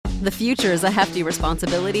The future is a hefty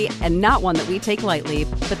responsibility and not one that we take lightly,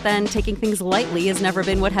 but then taking things lightly has never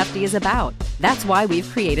been what Hefty is about. That's why we've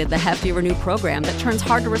created the Hefty Renew program that turns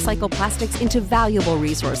hard-to-recycle plastics into valuable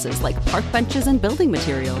resources like park benches and building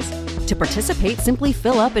materials. To participate, simply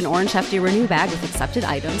fill up an orange Hefty Renew bag with accepted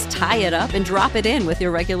items, tie it up, and drop it in with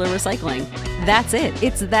your regular recycling. That's it.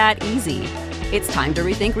 It's that easy. It's time to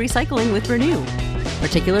rethink recycling with Renew.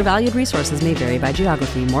 Particular valued resources may vary by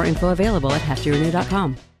geography. More info available at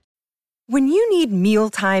heftyrenew.com. When you need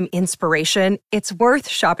mealtime inspiration, it's worth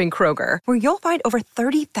shopping Kroger, where you'll find over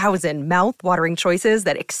 30,000 mouth-watering choices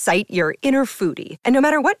that excite your inner foodie. And no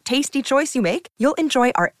matter what tasty choice you make, you'll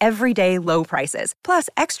enjoy our everyday low prices, plus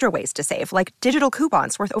extra ways to save, like digital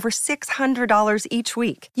coupons worth over $600 each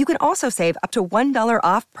week. You can also save up to $1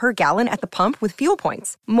 off per gallon at the pump with fuel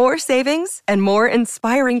points. More savings and more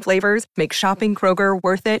inspiring flavors make shopping Kroger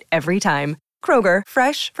worth it every time. Kroger,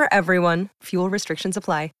 fresh for everyone. Fuel restrictions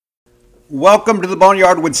apply. Welcome to the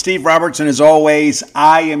Boneyard with Steve Robertson. As always,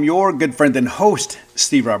 I am your good friend and host,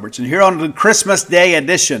 Steve Robertson, here on the Christmas Day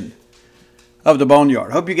edition of the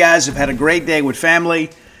Boneyard. Hope you guys have had a great day with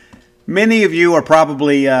family. Many of you are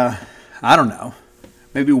probably,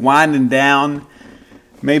 maybe winding down.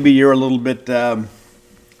 Maybe you're a little bit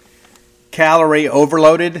calorie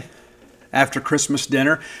overloaded after Christmas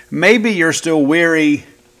dinner. Maybe you're still weary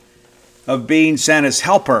of being Santa's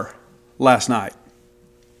helper last night.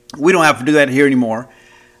 We don't have to do that here anymore.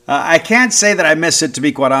 I can't say that I miss it, to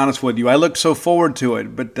be quite honest with you. I look so forward to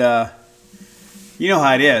it, but you know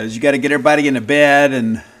how it is. You got to get everybody into bed,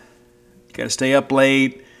 and you got to stay up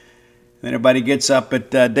late. And then everybody gets up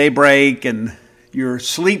at daybreak, and you're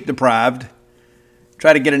sleep deprived.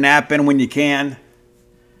 Try to get a nap in when you can.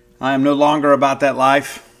 I am no longer about that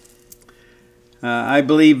life. I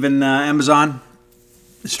believe in Amazon.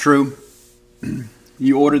 It's true.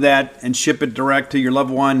 You order that and ship it direct to your loved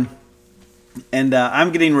one. And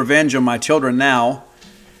I'm getting revenge on my children now.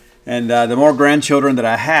 And the more grandchildren that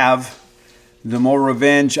I have, the more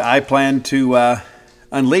revenge I plan to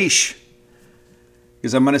unleash.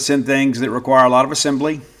 Because I'm going to send things that require a lot of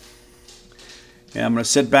assembly. And I'm going to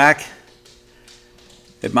sit back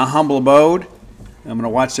at my humble abode. I'm going to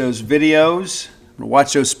watch those videos. I'm going to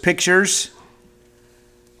watch those pictures.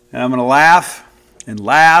 And I'm going to laugh and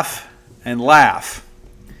laugh and laugh.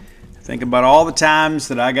 Think about all the times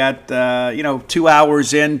that I got, 2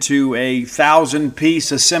 hours into a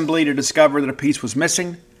 1,000-piece assembly to discover that a piece was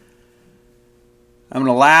missing. I'm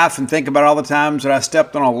going to laugh and think about all the times that I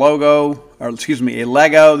stepped on a Lego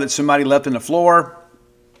that somebody left on the floor.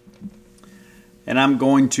 And I'm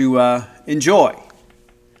going to enjoy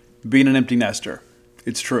being an empty nester.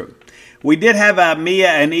 It's true. We did have Mia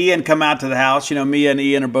and Ian come out to the house. You know, Mia and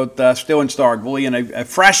Ian are both still in Starkville. Ian, a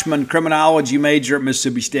freshman criminology major at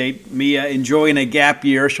Mississippi State. Mia enjoying a gap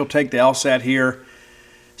year. She'll take the LSAT here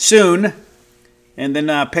soon. And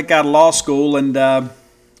then pick out a law school and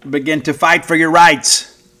begin to fight for your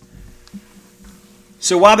rights.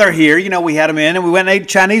 So while they're here, we had them in and we went and ate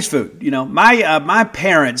Chinese food. My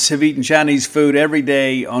parents have eaten Chinese food every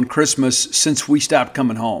day on Christmas since we stopped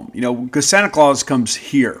coming home. Because Santa Claus comes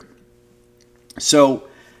here. So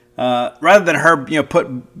rather than her,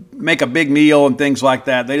 make a big meal and things like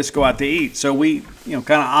that, they just go out to eat. So we, kind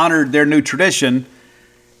of honored their new tradition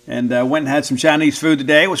and went and had some Chinese food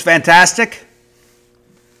today. It was fantastic.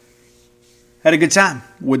 Had a good time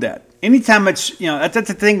with that. Anytime it's, that's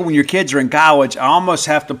the thing when your kids are in college, I almost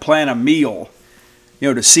have to plan a meal,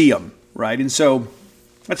 to see them, right? And so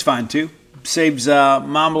that's fine too. Saves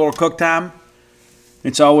mom a little cook time.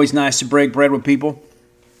 It's always nice to break bread with people.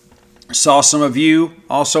 Saw some of you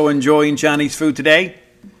also enjoying Chinese food today.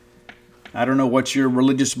 I don't know what your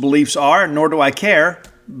religious beliefs are, nor do I care,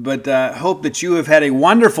 but hope that you have had a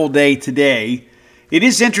wonderful day today. It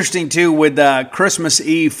is interesting, too, with Christmas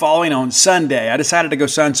Eve falling on Sunday. I decided to go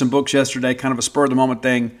sign some books yesterday, kind of a spur-of-the-moment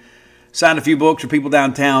thing. Signed a few books for people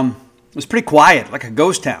downtown. It was pretty quiet, like a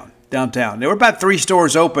ghost town downtown. There were about 3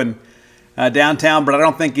 stores open downtown, but I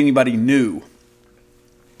don't think anybody knew.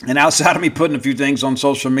 And outside of me putting a few things on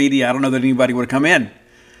social media, I don't know that anybody would have come in.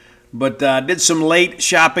 But did some late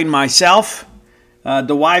shopping myself.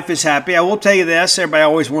 The wife is happy. I will tell you this. Everybody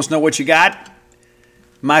always wants to know what you got.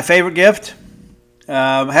 My favorite gift.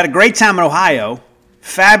 I had a great time in Ohio.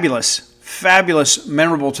 Fabulous,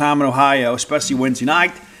 memorable time in Ohio, especially Wednesday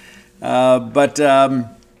night. But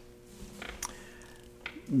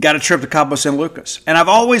got a trip to Cabo San Lucas. And I've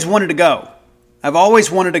always wanted to go. I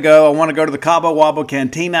want to go to the Cabo Wabo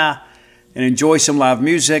Cantina and enjoy some live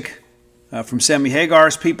music from Sammy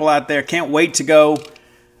Hagar's people out there. Can't wait to go.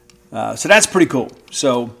 So that's pretty cool.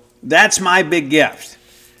 So that's my big gift.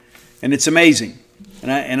 And it's amazing.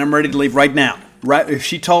 and I'm ready to leave right now. Right? If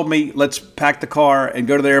she told me, let's pack the car and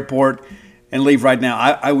go to the airport and leave right now,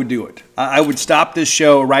 I would do it. I would stop this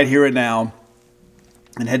show right here and now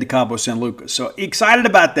and head to Cabo San Lucas. So excited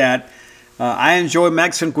about that. I enjoy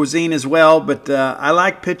Mexican cuisine as well, but I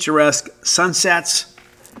like picturesque sunsets.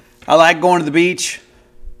 I like going to the beach.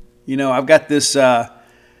 You know, I've got this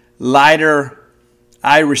lighter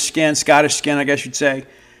Irish skin, Scottish skin, I guess you'd say.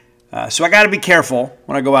 So I got to be careful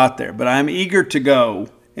when I go out there, but I'm eager to go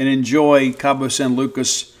and enjoy Cabo San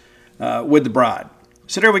Lucas with the bride.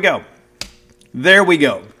 So there we go. There we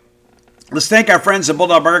go. Let's thank our friends at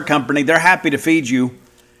Bulldog Burger Company. They're happy to feed you.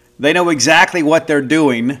 They know exactly what they're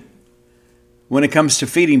doing when it comes to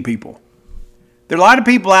feeding people. There are a lot of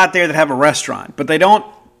people out there that have a restaurant, but they don't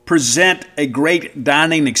present a great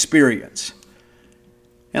dining experience.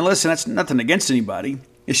 And listen, that's nothing against anybody.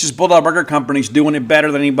 It's just Bulldog Burger Company's doing it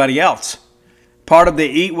better than anybody else. Part of the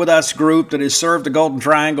Eat With Us group that has served the Golden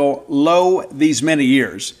Triangle low these many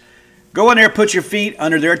years. Go in there, put your feet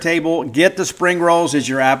under their table, get the spring rolls as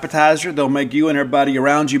your appetizer. They'll make you and everybody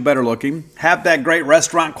around you better looking. Have that great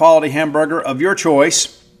restaurant quality hamburger of your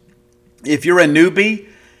choice. If you're a newbie,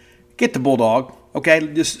 get the Bulldog.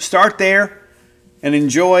 Okay, just start there and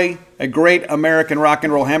enjoy a great American rock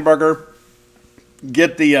and roll hamburger.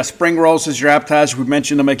 Get the spring rolls as your appetizer. We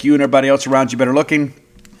mentioned to make you and everybody else around you better looking.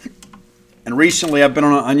 And recently I've been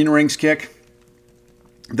on an onion rings kick.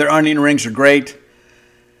 Their onion rings are great.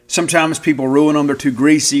 Sometimes people ruin them. They're too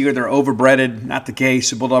greasy or they're overbreaded. Not the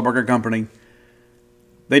case at Bulldog Burger Company.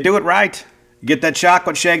 They do it right. Get that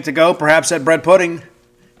chocolate shake to go, perhaps that bread pudding,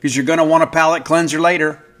 because you're going to want a palate cleanser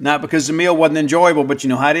later. Not because the meal wasn't enjoyable, but you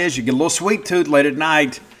know how it is. You get a little sweet tooth late at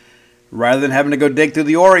night. Rather than having to go dig through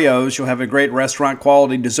the Oreos, you'll have a great restaurant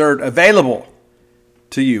quality dessert available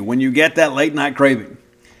to you when you get that late night craving.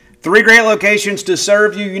 3 great locations to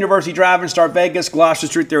serve you: University Drive in Star Vegas, Gloucester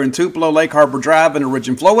Street there in Tupelo, Lake Harbor Drive in the Ridge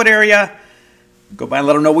and Flowood area. Go by and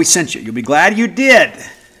let them know we sent you. You'll be glad you did.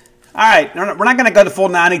 All right, we're not going to go to full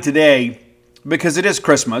 90 today because it is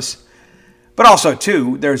Christmas. But also,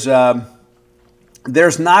 too, there's not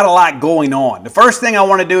a lot going on. The first thing I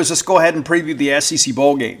want to do is just go ahead and preview the SEC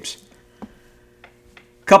Bowl games.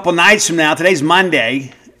 A couple nights from now, today's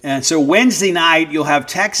Monday, and so Wednesday night you'll have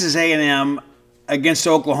Texas A&M against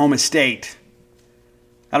Oklahoma State.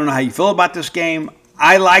 I don't know how you feel about this game.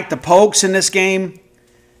 I like the Pokes in this game.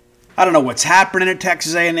 I don't know what's happening at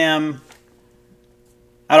Texas A&M.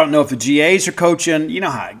 I don't know if the GAs are coaching. You know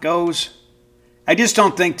how it goes. I just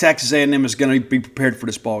don't think Texas A&M is going to be prepared for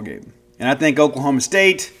this ball game. And I think Oklahoma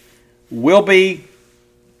State will be.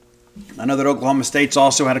 I know that Oklahoma State's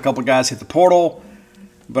also had a couple of guys hit the portal.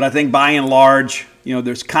 But I think by and large,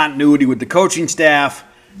 there's continuity with the coaching staff.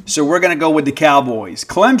 So we're going to go with the Cowboys.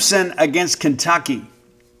 Clemson against Kentucky.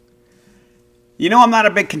 I'm not a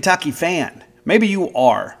big Kentucky fan. Maybe you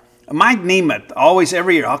are. Mike Nemeth, always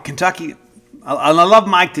every year, Kentucky. I love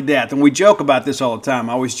Mike to death, and we joke about this all the time.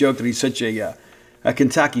 I always joke that he's such a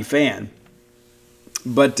Kentucky fan.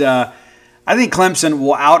 But I think Clemson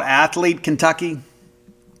will out-athlete Kentucky.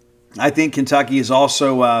 I think Kentucky has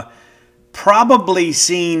also probably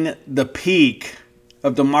seen the peak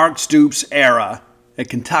of the Mark Stoops era at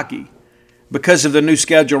Kentucky because of the new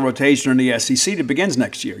schedule rotation in the SEC that begins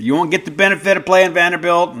next year. You won't get the benefit of playing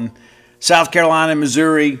Vanderbilt and South Carolina and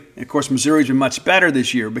Missouri. And of course, Missouri's been much better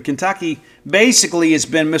this year. But Kentucky basically has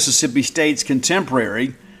been Mississippi State's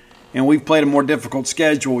contemporary, and we've played a more difficult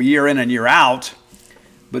schedule year in and year out.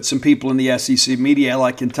 But some people in the SEC media,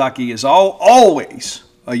 like Kentucky, is always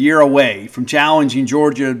a year away from challenging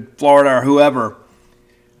Georgia, Florida, or whoever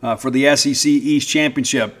for the SEC East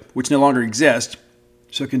Championship, which no longer exists.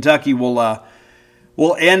 So Kentucky will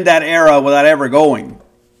end that era without ever going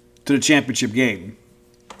to the championship game.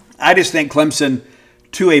 I just think Clemson,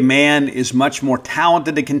 to a man, is much more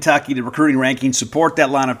talented than Kentucky. The recruiting rankings support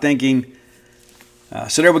that line of thinking.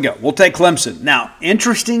 So there we go. We'll take Clemson. Now,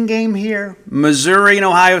 interesting game here. Missouri and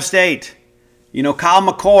Ohio State. Kyle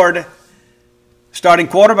McCord, starting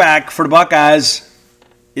quarterback for the Buckeyes,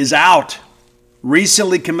 is out.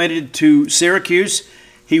 Recently committed to Syracuse.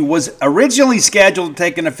 He was originally scheduled to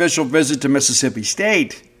take an official visit to Mississippi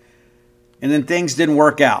State, and then things didn't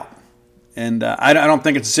work out. And I don't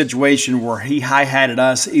think it's a situation where he high-hatted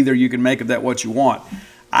us. Either you can make of that what you want.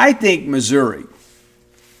 I think Missouri,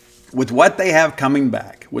 with what they have coming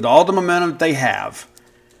back, with all the momentum that they have,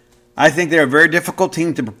 I think they're a very difficult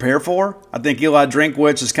team to prepare for. I think Eli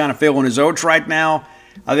Drinkwitz is kind of feeling his oats right now.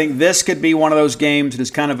 I think this could be one of those games that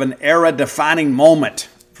is kind of an era-defining moment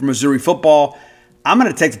for Missouri football. I'm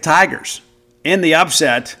going to take the Tigers in the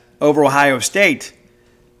upset over Ohio State.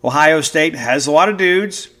 Ohio State has a lot of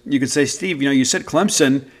dudes. you could say, Steve, you said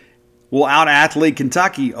Clemson will out-athlete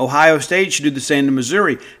Kentucky. Ohio State should do the same to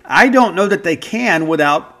Missouri. I don't know that they can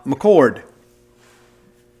without McCord.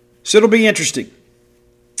 So it'll be interesting.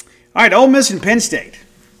 All right, Ole Miss and Penn State.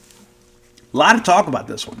 A lot of talk about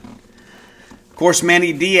this one. Of course,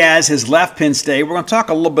 Manny Diaz has left Penn State. We're going to talk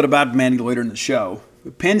a little bit about Manny later in the show.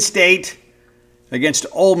 But Penn State against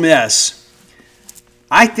Ole Miss.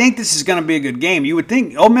 I think this is going to be a good game. You would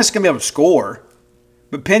think Ole Miss is going to be able to score.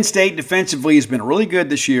 But Penn State defensively has been really good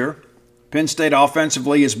this year. Penn State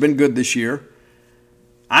offensively has been good this year.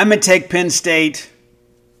 I'm going to take Penn State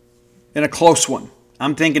in a close one.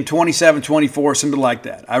 I'm thinking 27-24, something like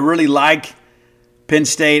that. I really like Penn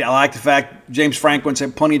State. I like the fact James Franklin's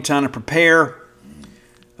had plenty of time to prepare.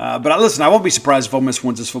 But listen, I won't be surprised if Ole Miss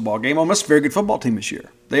wins this football game. Ole Miss is a very good football team this year.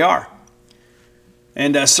 They are.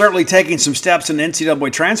 And certainly taking some steps in the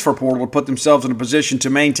NCAA transfer portal to put themselves in a position to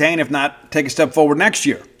maintain, if not take a step forward next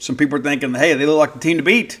year. Some people are thinking, hey, they look like the team to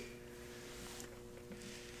beat.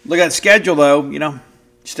 Look at that schedule, though. You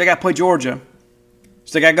still got to play Georgia.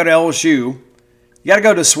 Still got to go to LSU. You got to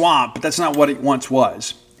go to Swamp, but that's not what it once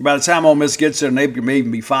was. By the time Ole Miss gets there, they may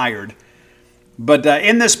even be fired. But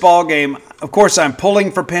in this ball game, of course, I'm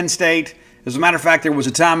pulling for Penn State. As a matter of fact, there was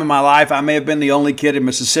a time in my life I may have been the only kid in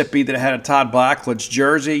Mississippi that had a Todd Blackledge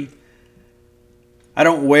jersey. I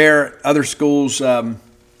don't wear other schools'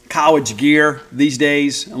 college gear these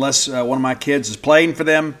days unless one of my kids is playing for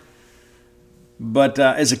them. But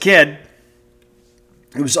as a kid,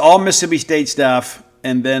 it was all Mississippi State stuff.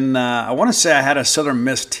 And then I want to say I had a Southern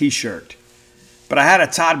Miss t-shirt. But I had a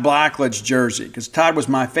Todd Blackledge jersey because Todd was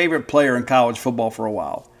my favorite player in college football for a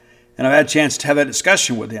while. And I've had a chance to have that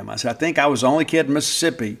discussion with him. I said, I think I was the only kid in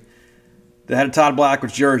Mississippi that had a Todd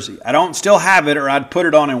Blackledge jersey. I don't still have it, or I'd put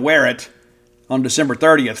it on and wear it on December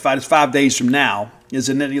 30th. It's 5 days from now, is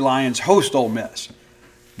the Nittany Lions host Ole Miss.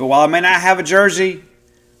 But while I may not have a jersey,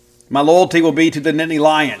 my loyalty will be to the Nittany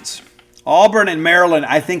Lions. Auburn and Maryland,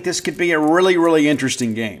 I think this could be a really, really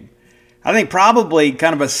interesting game. I think probably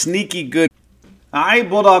kind of a sneaky good. All right,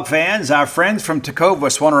 Bulldog fans, our friends from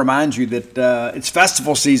Tecovas want to remind you that it's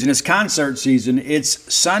festival season, it's concert season, it's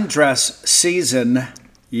sundress season.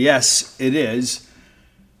 Yes, it is.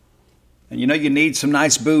 And you need some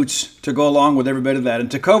nice boots to go along with every bit of that. And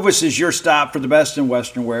Tecovas is your stop for the best in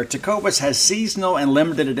Western wear. Tecovas has seasonal and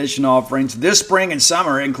limited edition offerings this spring and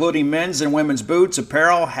summer, including men's and women's boots,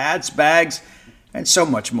 apparel, hats, bags, and so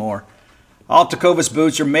much more. All Tecovas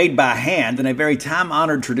boots are made by hand in a very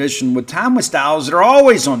time-honored tradition with timeless styles that are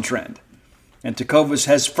always on trend. And Tecovas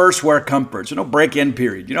has first wear comfort, so no break-in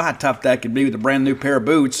period. You know how tough that can be with a brand new pair of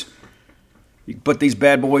boots. You can put these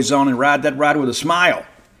bad boys on and ride that ride with a smile.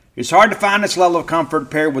 It's hard to find this level of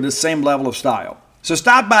comfort paired with this same level of style. So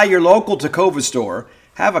stop by your local Tecovas store,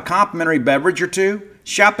 have a complimentary beverage or two,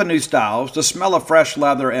 shop the new styles, the smell of fresh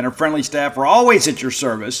leather, and a friendly staff are always at your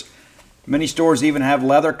service. Many stores even have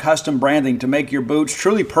leather custom branding to make your boots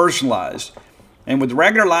truly personalized. And with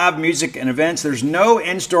regular live music and events, there's no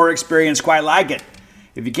in-store experience quite like it.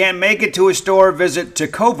 If you can't make it to a store, visit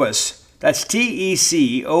Tecovas. That's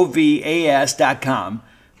TECOVAS.com.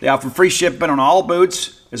 They offer free shipping on all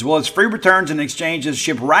boots, as well as free returns and exchanges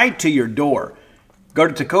shipped right to your door. Go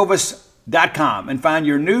to Tecovas.com and find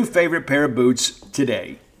your new favorite pair of boots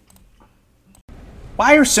today.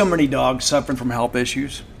 Why are so many dogs suffering from health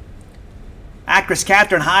issues? Actress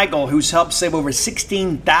Katherine Heigl, who's helped save over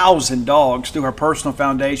 16,000 dogs through her personal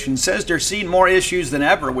foundation, says they're seeing more issues than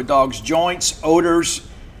ever with dogs' joints, odors,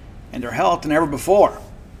 and their health than ever before.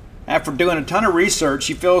 After doing a ton of research,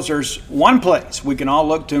 she feels there's one place we can all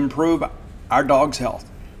look to improve our dog's health: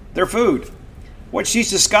 their food. What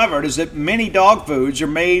she's discovered is that many dog foods are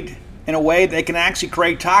made in a way that can actually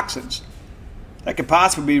create toxins that could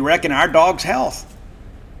possibly be wrecking our dog's health.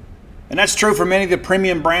 And that's true for many of the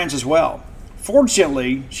premium brands as well.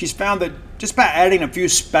 Fortunately, she's found that just by adding a few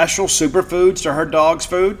special superfoods to her dog's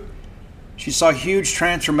food, she saw huge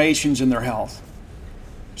transformations in their health.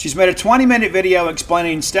 She's made a 20-minute video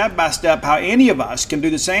explaining step-by-step how any of us can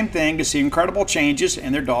do the same thing to see incredible changes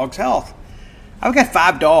in their dog's health. I've got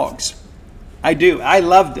 5 dogs. I do. I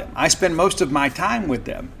love them. I spend most of my time with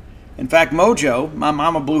them. In fact, Mojo, my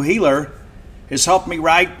Mama Blue Heeler, has helped me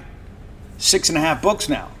write 6.5 books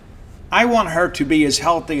now. I want her to be as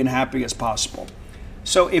healthy and happy as possible.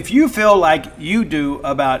 So if you feel like you do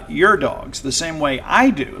about your dogs the same way I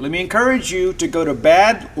do, let me encourage you to go to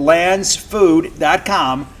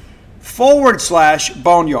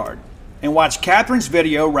badlandsfood.com/boneyard and watch Catherine's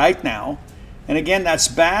video right now. And again, that's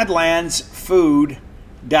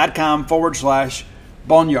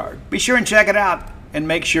badlandsfood.com/boneyard. Be sure and check it out and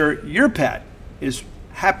make sure your pet is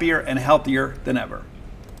happier and healthier than ever.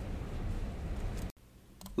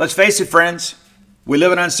 Let's face it, friends, we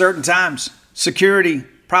live in uncertain times. Security,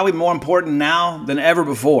 probably more important now than ever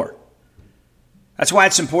before. That's why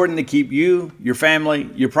it's important to keep you, your family,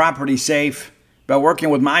 your property safe by working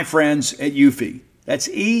with my friends at Eufy. That's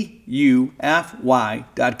EUFY.com.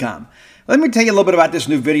 Let me tell you a little bit about this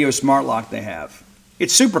new video smart lock they have.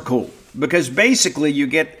 It's super cool because basically you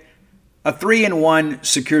get a 3-in-1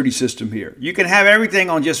 security system here. You can have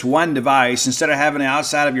everything on just one device instead of having the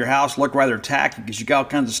outside of your house look rather tacky because you got all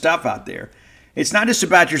kinds of stuff out there. It's not just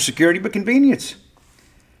about your security, but convenience.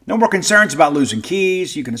 No more concerns about losing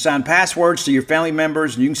keys. You can assign passwords to your family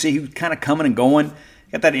members, and you can see who's kind of coming and going.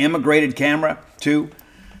 Got that integrated camera, too.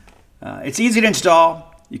 It's easy to install.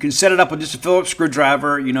 You can set it up with just a Phillips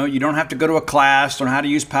screwdriver. You don't have to go to a class on how to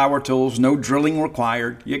use power tools. No drilling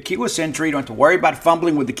required. You get keyless entry. You don't have to worry about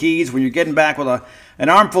fumbling with the keys when you're getting back with an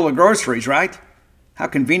armful of groceries, right? How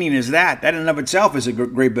convenient is that? That in and of itself is a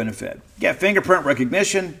great benefit. You got fingerprint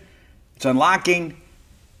recognition. It's unlocking.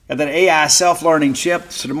 Got that AI self-learning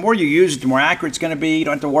chip. So the more you use it, the more accurate it's going to be. You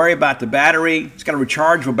don't have to worry about the battery. It's got a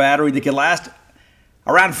rechargeable battery that can last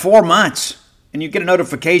around 4 months. And you get a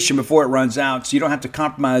notification before it runs out, so you don't have to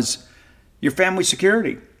compromise your family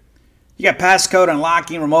security. You got passcode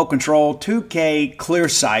unlocking, remote control, 2K clear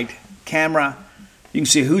sight, camera. You can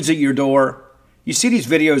see who's at your door. You see these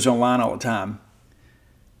videos online all the time.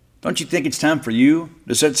 Don't you think it's time for you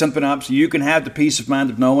to set something up so you can have the peace of mind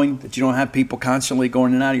of knowing that you don't have people constantly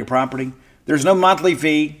going in and out of your property? There's no monthly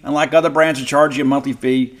fee. Unlike other brands that charge you a monthly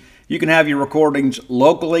fee, you can have your recordings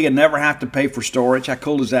locally and never have to pay for storage. How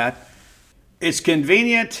cool is that? It's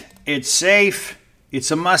convenient, it's safe,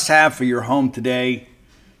 it's a must-have for your home today.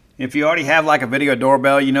 If you already have like a video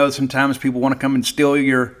doorbell, sometimes people want to come and steal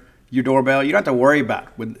your doorbell. You don't have to worry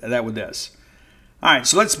about with this. All right,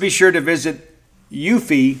 so let's be sure to visit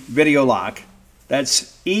Eufy Video Lock.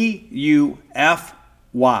 That's EUFY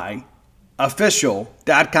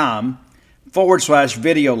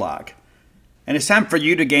official.com/video lock. And it's time for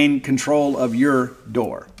you to gain control of your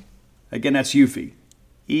door. Again, that's Eufy.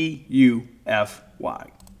 EUFY.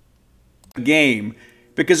 Game,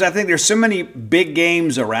 because I think there's so many big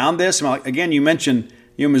games around this. Again, you mentioned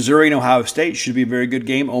Missouri and Ohio State should be a very good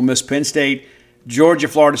game. Ole Miss, Penn State, Georgia,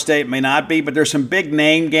 Florida State may not be, but there's some big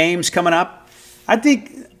name games coming up. I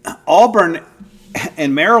think Auburn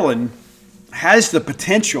and Maryland has the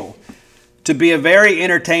potential to be a very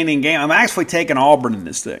entertaining game. I'm actually taking Auburn in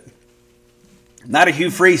this thing. Not a Hugh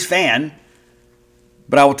Freeze fan,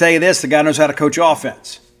 but I will tell you this, the guy knows how to coach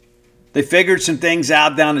offense. They figured some things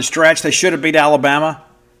out down the stretch. They should have beat Alabama.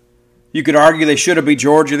 You could argue they should have beat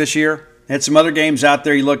Georgia this year. They had some other games out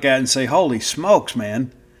there you look at and say, holy smokes,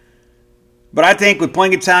 man. But I think with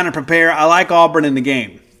plenty of time to prepare, I like Auburn in the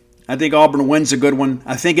game. I think Auburn wins a good one.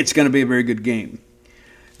 I think it's going to be a very good game.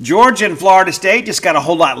 Georgia and Florida State just got a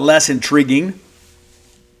whole lot less intriguing.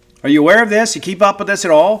 Are you aware of this? You keep up with this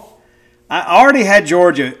at all? I already had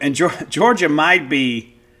Georgia, and Georgia might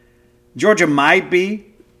be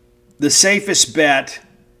the safest bet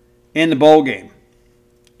in the bowl game,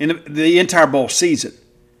 in the entire bowl season.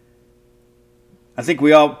 I think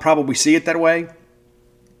we all probably see it that way.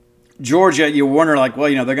 Georgia, you wonder they're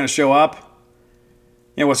going to show up.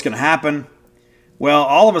 What's going to happen? Well,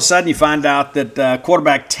 all of a sudden you find out that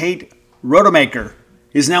quarterback Tate Rodemaker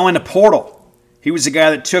is now in the portal. He was the guy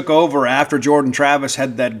that took over after Jordan Travis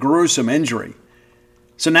had that gruesome injury.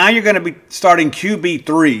 So now you're going to be starting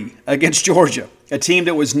QB3 against Georgia, a team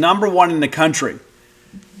that was number 1 in the country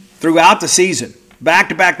throughout the season,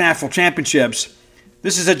 back-to-back national championships.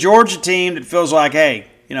 This is a Georgia team that feels like, hey,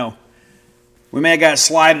 we may have got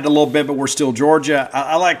slighted a little bit, but we're still Georgia.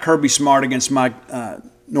 I like Kirby Smart against Mike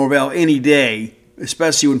Norvell any day,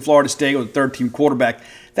 especially when Florida State with a third-team quarterback.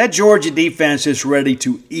 That Georgia defense is ready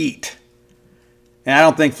to eat. And I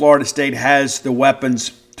don't think Florida State has the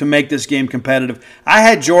weapons to make this game competitive. I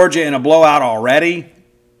had Georgia in a blowout already.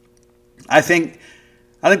 I think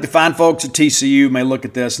the fine folks at TCU may look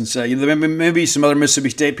at this and say, maybe some other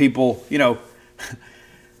Mississippi State people,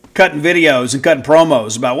 cutting videos and cutting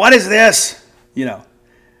promos about what is this?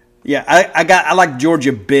 I like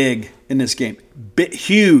Georgia big in this game,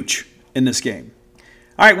 huge in this game.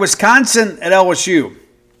 All right, Wisconsin at LSU.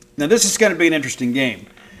 Now this is going to be an interesting game.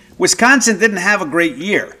 Wisconsin didn't have a great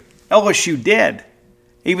year. LSU did.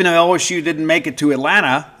 Even though LSU didn't make it to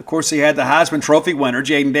Atlanta, of course, they had the Heisman Trophy winner,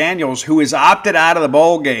 Jaden Daniels, who is opted out of the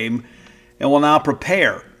bowl game and will now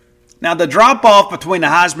prepare. Now, the drop-off between the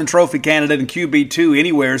Heisman Trophy candidate and QB2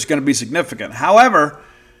 anywhere is going to be significant. However,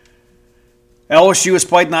 LSU has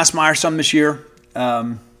played Nussmeier some this year.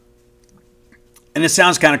 And it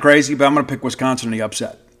sounds kind of crazy, but I'm going to pick Wisconsin in the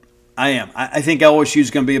upset. I am. I think LSU is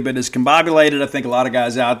going to be a bit discombobulated. I think a lot of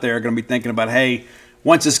guys out there are going to be thinking about, hey,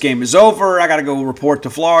 once this game is over, I got to go report to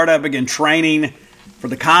Florida, begin training for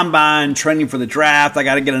the combine, training for the draft. I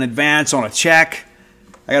got to get an advance on a check.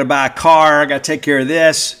 I got to buy a car. I got to take care of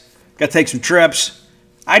this. Got to take some trips.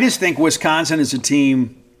 I just think Wisconsin is a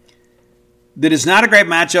team that is not a great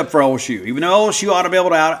matchup for LSU. Even though LSU ought to be able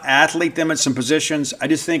to out-athlete them at some positions, I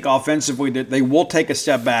just think offensively that they will take a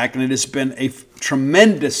step back, and it has been a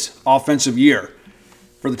tremendous offensive year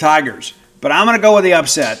for the Tigers. But I'm going to go with the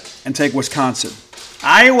upset and take Wisconsin.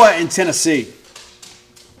 Iowa and Tennessee.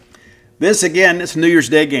 This, again, it's a New Year's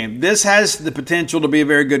Day game. This has the potential to be a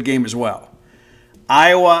very good game as well.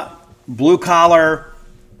 Iowa, blue-collar,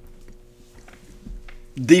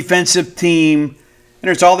 defensive team. And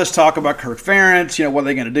there's all this talk about Kirk Ferentz, what are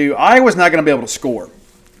they going to do? Iowa's not going to be able to score.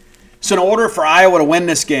 So in order for Iowa to win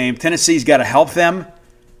this game, Tennessee's got to help them,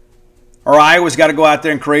 or Iowa's got to go out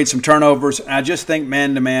there and create some turnovers. And I just think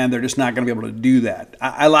man-to-man, they're just not going to be able to do that.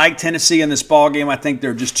 I like Tennessee in this ball game. I think there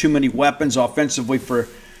are just too many weapons offensively for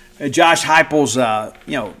Josh Heupel's,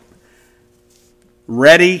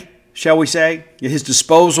 ready, shall we say, at his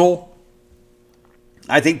disposal.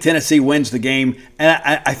 I think Tennessee wins the game, and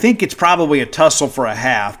I think it's probably a tussle for a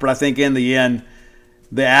half, but I think in the end,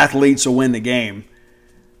 the athletes will win the game.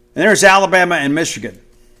 And there's Alabama and Michigan.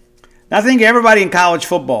 Now, I think everybody in college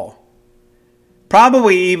football,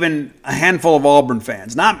 probably even a handful of Auburn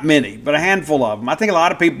fans, not many, but a handful of them. I think a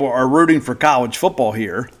lot of people are rooting for college football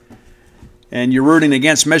here, and you're rooting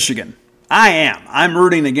against Michigan. I am. I'm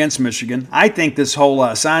rooting against Michigan. I think this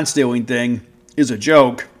whole sign stealing thing is a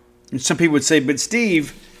joke. And some people would say, but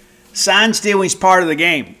Steve, sign stealing is part of the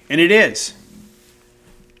game. And it is.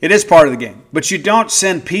 It is part of the game. But you don't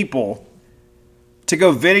send people to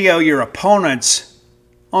go video your opponents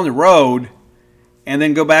on the road and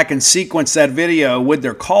then go back and sequence that video with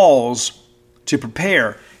their calls to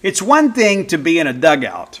prepare. It's one thing to be in a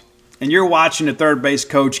dugout and you're watching the third base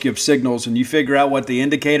coach give signals and you figure out what the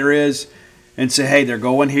indicator is and say, hey, they're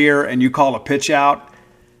going here, and you call a pitch out.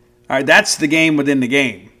 All right, that's the game within the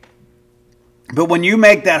game. But when you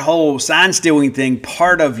make that whole sign stealing thing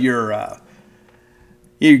part of your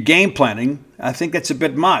game planning, I think that's a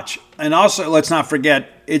bit much. And also, let's not forget,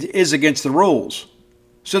 it is against the rules.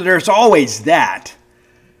 So there's always that.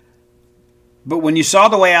 But when you saw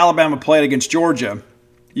the way Alabama played against Georgia,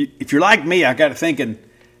 if you're like me, I got to thinking,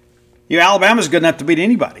 Alabama's good enough to beat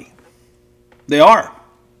anybody. They are.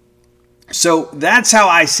 So that's how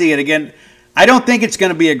I see it. Again, I don't think it's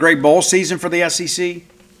going to be a great bowl season for the SEC.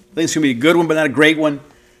 I think it's going to be a good one, but not a great one.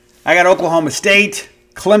 I got Oklahoma State,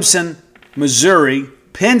 Clemson, Missouri,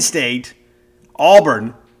 Penn State,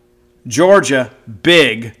 Auburn, Georgia,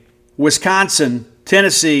 big, Wisconsin,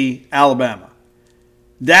 Tennessee, Alabama.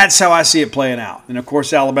 That's how I see it playing out. And, of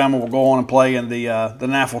course, Alabama will go on and play in the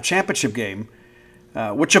NAFL championship game,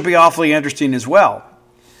 which will be awfully interesting as well.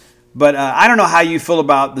 But I don't know how you feel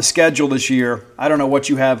about the schedule this year. I don't know what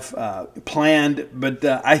you have planned, but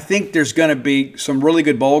I think there's going to be some really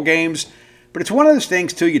good bowl games. But it's one of those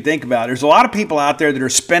things, too, you think about. There's a lot of people out there that are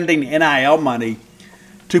spending NIL money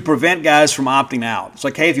to prevent guys from opting out. It's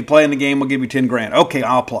like, hey, if you play in the game, we'll give you $10,000. Okay,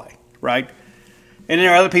 I'll play, right? And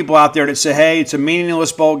there are other people out there that say, hey, it's a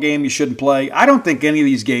meaningless bowl game, you shouldn't play. I don't think any of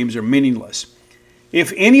these games are meaningless.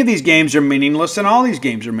 If any of these games are meaningless, then all these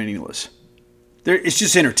games are meaningless. It's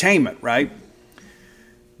just entertainment, right?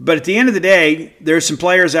 But at the end of the day, there's some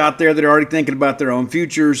players out there that are already thinking about their own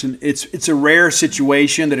futures, and it's a rare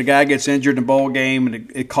situation that a guy gets injured in a bowl game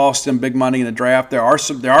and it costs them big money in the draft. There are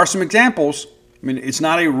some examples. I mean, it's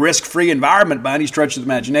not a risk-free environment by any stretch of the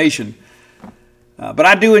imagination. But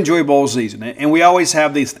I do enjoy bowl season, and we always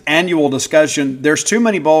have this annual discussion. There's too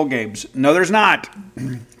many bowl games. No, there's not.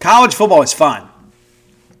 College football is fun.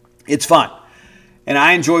 It's fun. And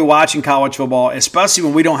I enjoy watching college football, especially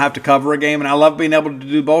when we don't have to cover a game. And I love being able to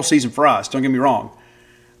do bowl season for us. Don't get me wrong.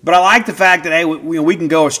 But I like the fact that, hey, we can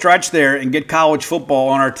go a stretch there and get college football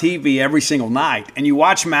on our TV every single night. And you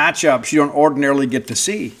watch matchups you don't ordinarily get to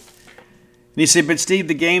see. And you say, but Steve,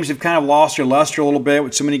 the games have kind of lost their luster a little bit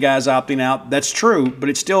with so many guys opting out. That's true, but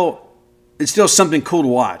it's still something cool to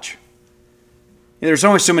watch. There's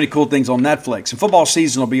only so many cool things on Netflix. And football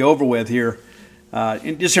season will be over with here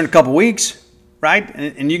just in a couple weeks. Right?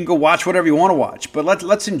 And you can go watch whatever you want to watch. But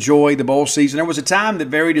let's enjoy the bowl season. There was a time that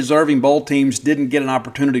very deserving bowl teams didn't get an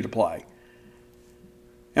opportunity to play.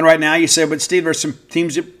 And right now you say, but Steve, there's some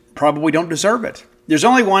teams that probably don't deserve it. There's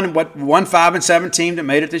only one 5-7 team that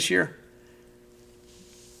made it this year.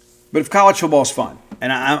 But if college football is fun,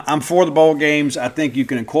 and I'm for the bowl games, I think you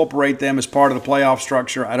can incorporate them as part of the playoff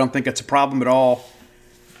structure. I don't think that's a problem at all.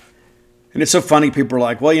 And it's so funny. People are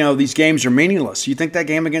like, well, these games are meaningless. You think that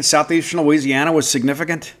game against Southeastern Louisiana was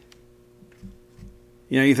significant?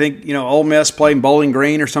 You think, Ole Miss playing Bowling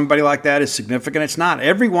Green or somebody like that is significant? It's not.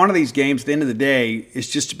 Every one of these games, at the end of the day, is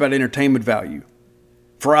just about entertainment value.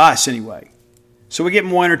 For us, anyway. So we get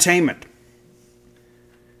more entertainment.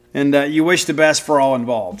 And you wish the best for all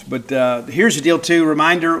involved. But here's the deal, too.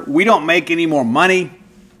 Reminder, we don't make any more money,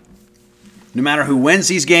 no matter who wins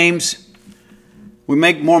these games. We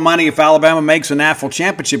make more money if Alabama makes a national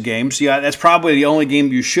championship game. So that's probably the only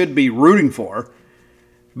game you should be rooting for.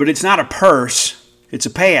 But it's not a purse. It's a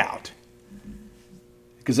payout.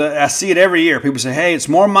 Because I see it every year. People say, hey, it's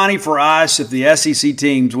more money for us if the SEC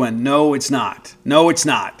teams win. No, it's not. No, it's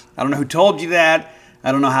not. I don't know who told you that.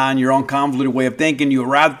 I don't know how in your own convoluted way of thinking you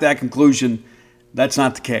arrived at that conclusion. That's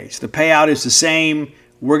not the case. The payout is the same.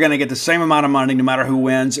 We're going to get the same amount of money no matter who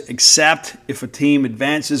wins, except if a team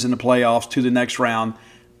advances in the playoffs to the next round.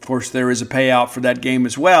 Of course, there is a payout for that game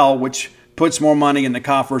as well, which puts more money in the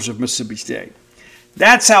coffers of Mississippi State.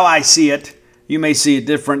 That's how I see it. You may see it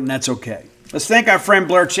different, and that's okay. Let's thank our friend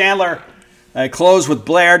Blair Chandler. Close with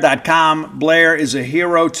Blair.com. Blair is a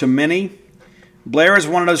hero to many. Blair is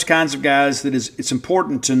one of those kinds of guys that it's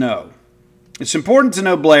important to know. It's important to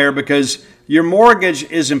know Blair because your mortgage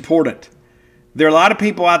is important. There are a lot of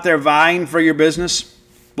people out there vying for your business.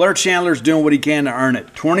 Blair Chandler is doing what he can to earn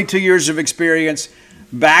it. 22 years of experience,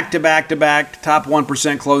 back-to-back-to-back, top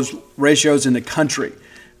 1% close ratios in the country.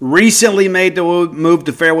 Recently made the move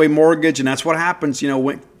to Fairway Mortgage, and that's what happens.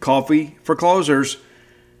 Coffee for closers.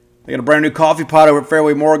 They got a brand new coffee pot over at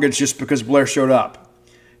Fairway Mortgage just because Blair showed up.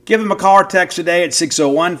 Give him a call or text today at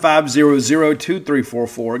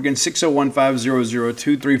 601-500-2344. Again,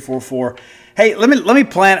 601-500-2344. Hey, let me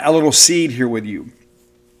plant a little seed here with you.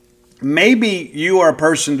 Maybe you are a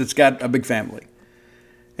person that's got a big family,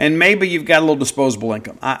 and maybe you've got a little disposable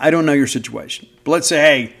income. I don't know your situation, but let's say,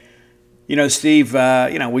 hey, Steve,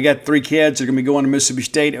 we got 3 kids that are going to be going to Mississippi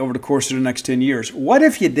State over the course of the next 10 years. What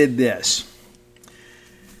if you did this?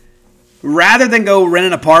 Rather than go rent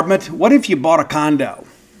an apartment, what if you bought a condo?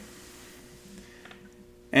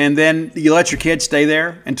 And then you let your kids stay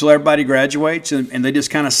there until everybody graduates, and they just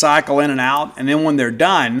kind of cycle in and out. And then when they're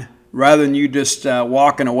done, rather than you just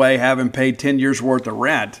walking away having paid 10 years worth of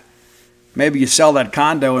rent, maybe you sell that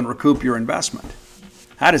condo and recoup your investment.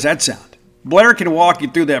 How does that sound? Blair can walk you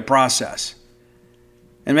through that process.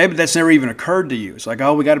 And maybe that's never even occurred to you. It's like,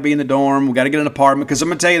 we got to be in the dorm. We got to get an apartment. Because I'm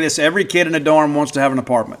going to tell you this, every kid in the dorm wants to have an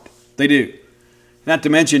apartment. They do. Not to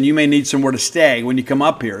mention, you may need somewhere to stay when you come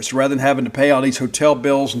up here. So rather than having to pay all these hotel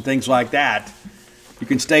bills and things like that, you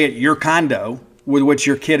can stay at your condo with which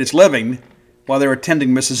your kid is living while they're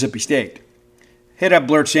attending Mississippi State. Hit up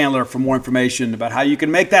Blair Chandler for more information about how you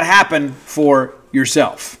can make that happen for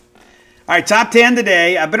yourself. All right, top 10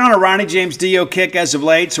 today. I've been on a Ronnie James Dio kick as of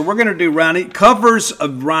late, so we're going to do covers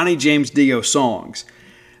of Ronnie James Dio songs.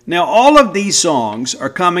 Now, all of these songs are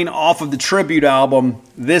coming off of the tribute album,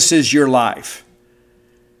 This Is Your Life,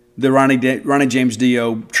 the Ronnie James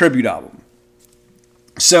Dio tribute album.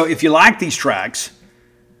 So if you like these tracks,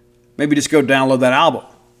 maybe just go download that album.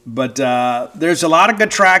 But there's a lot of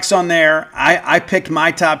good tracks on there. I picked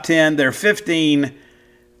my top 10. There are 15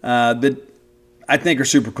 that I think are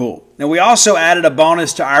super cool. Now, we also added a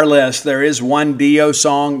bonus to our list. There is one Dio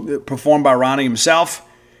song performed by Ronnie himself,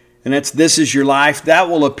 and that's This Is Your Life. That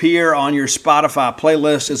will appear on your Spotify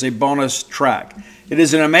playlist as a bonus track. It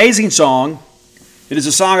is an amazing song. It is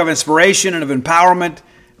a song of inspiration and of empowerment.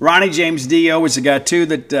 Ronnie James Dio is a guy, too,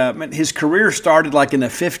 that his career started like in the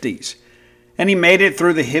 50s. And he made it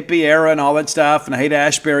through the hippie era and all that stuff, and the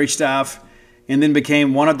Haight-Ashbury stuff, and then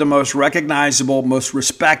became one of the most recognizable, most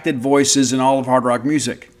respected voices in all of hard rock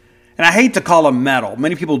music. And I hate to call him metal.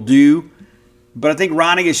 Many people do, but I think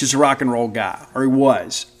Ronnie is just a rock and roll guy, or he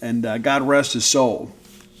was, and God rest his soul.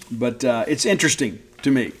 But it's interesting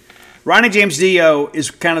to me. Ronnie James Dio is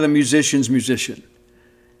kind of the musician's musician.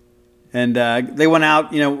 And they went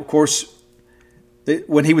out, of course,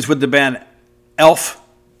 when he was with the band Elf.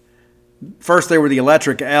 First they were the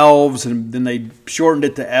Electric Elves, and then they shortened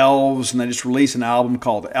it to Elves, and they just released an album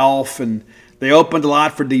called Elf. And they opened a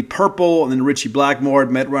lot for Deep Purple, and then Richie Blackmore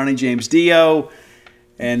had met Ronnie James Dio.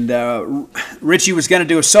 And Richie was going to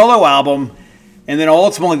do a solo album, and then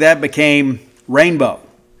ultimately that became Rainbow.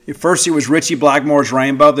 At first it was Richie Blackmore's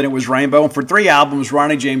Rainbow, then it was Rainbow. And for 3 albums,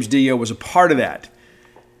 Ronnie James Dio was a part of that.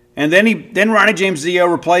 And then Ronnie James Dio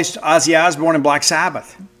replaced Ozzy Osbourne in Black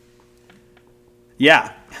Sabbath.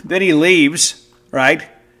 Yeah. Then he leaves, right?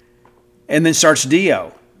 And then starts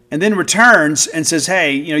Dio. And then returns and says,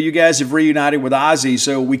 hey, you guys have reunited with Ozzy,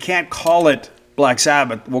 so we can't call it Black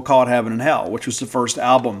Sabbath. We'll call it Heaven and Hell, which was the first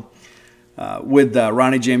album with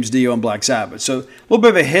Ronnie James Dio and Black Sabbath. So a little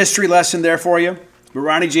bit of a history lesson there for you. But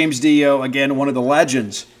Ronnie James Dio, again, one of the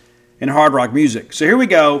legends in hard rock music. So here we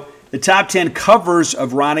go, the top 10 covers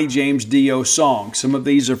of Ronnie James Dio songs. Some of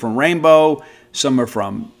these are from Rainbow, some are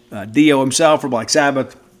from Dio himself or Black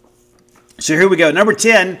Sabbath. So here we go. Number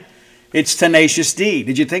 10, it's Tenacious D.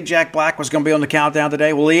 Did you think Jack Black was going to be on the countdown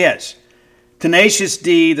today? Well, he is. Tenacious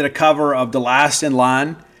D did a cover of The Last in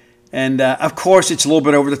Line. And, of course, it's a little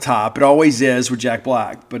bit over the top. It always is with Jack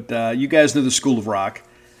Black. But you guys know the School of Rock.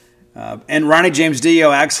 And Ronnie James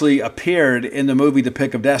Dio actually appeared in the movie The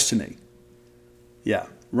Pick of Destiny. Yeah,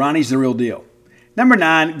 Ronnie's the real deal. Number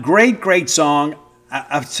 9, great song.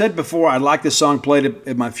 I've said before I like this song played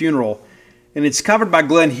at my funeral. And it's covered by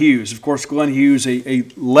Glenn Hughes. Of course, Glenn Hughes, a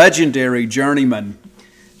legendary journeyman.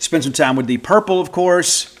 Spent some time with Deep Purple, of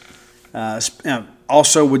course.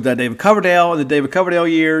 Also with David Coverdale in the David Coverdale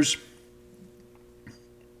years.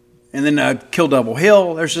 And then Kill Double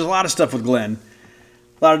Hill. There's just a lot of stuff with Glenn.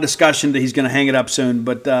 A lot of discussion that he's going to hang it up soon.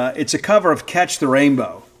 But it's a cover of Catch the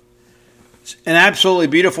Rainbow. It's an absolutely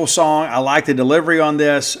beautiful song. I like the delivery on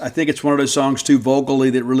this. I think it's one of those songs, too, vocally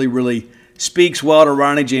that really speaks well to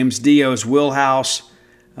Ronnie James Dio's wheelhouse.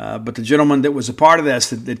 But the gentleman that was a part of this,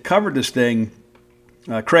 that covered this thing,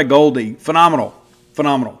 Craig Goldie, phenomenal.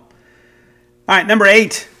 All right, number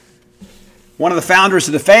 8, one of the founders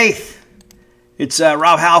of the faith. It's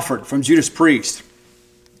Rob Halford from Judas Priest.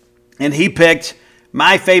 And he picked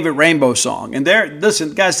my favorite Rainbow song. And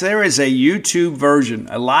listen, guys, there is a YouTube version,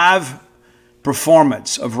 a live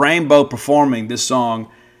performance of Rainbow performing this song,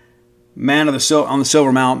 Man on the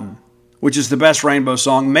Silver Mountain, which is the best Rainbow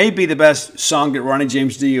song, maybe the best song that Ronnie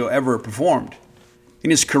James Dio ever performed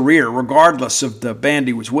in his career, regardless of the band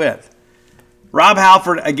he was with. Rob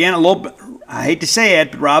Halford, again, a little bit, I hate to say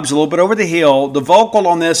it, but Rob's a little bit over the hill. The vocal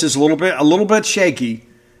on this is a little bit shaky.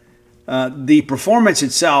 The performance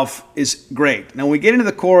itself is great. Now, when we get into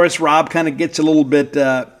the chorus, Rob kind of gets a little bit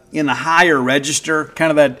in the higher register,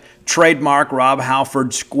 kind of that trademark Rob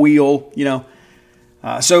Halford squeal,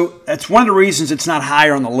 So that's one of the reasons it's not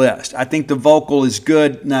higher on the list. I think the vocal is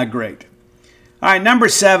good, not great. All right, number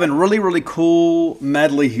 7, really cool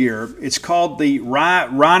medley here. It's called the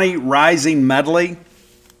Ronnie Rising Medley,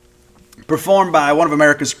 performed by one of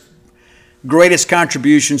America's greatest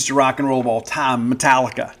contributions to rock and roll of all time,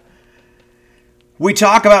 Metallica. We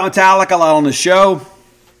talk about Metallica a lot on the show,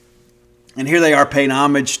 and here they are paying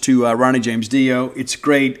homage to Ronnie James Dio. It's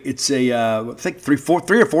great. It's a, I think, three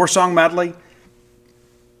or four song medley.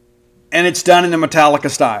 And it's done in the Metallica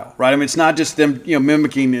style, right? I mean, it's not just them,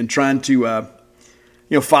 mimicking and trying to,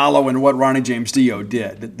 follow in what Ronnie James Dio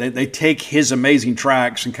did. They take his amazing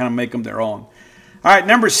tracks and kind of make them their own. All right,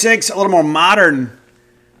 number 6, a little more modern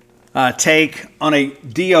take on a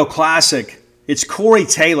Dio classic. It's Corey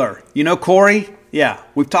Taylor. You know Corey? Yeah,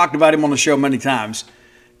 we've talked about him on the show many times.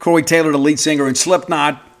 Corey Taylor, the lead singer in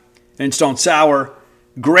Slipknot and Stone Sour.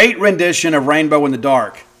 Great rendition of Rainbow in the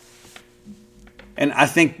Dark. And I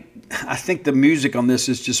think the music on this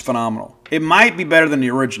is just phenomenal. It might be better than the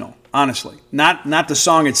original, honestly. Not the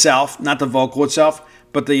song itself, not the vocal itself,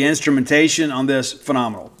 but the instrumentation on this,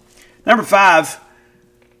 phenomenal. Number 5,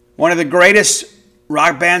 one of the greatest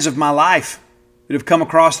rock bands of my life that have come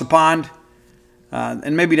across the pond.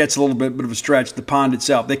 And maybe that's a little bit of a stretch, the pond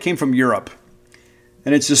itself. They came from Europe.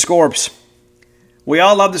 And it's the Scorps. We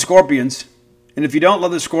all love the Scorpions. And if you don't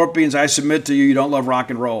love the Scorpions, I submit to you, you don't love rock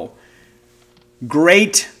and roll.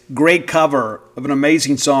 Great cover of an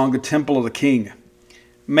amazing song, The Temple of the King.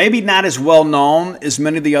 Maybe not as well known as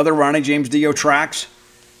many of the other Ronnie James Dio tracks,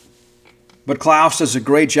 but Klaus does a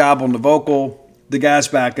great job on the vocal. The guys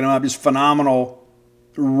backing him up is phenomenal.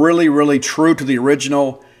 Really true to the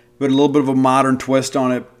original, but a little bit of a modern twist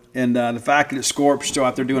on it. And the fact that Scorp's still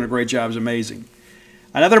out there doing a great job is amazing.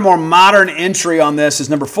 Another more modern entry on this is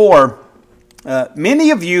number 4. Many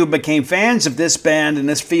of you became fans of this band and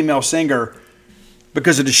this female singer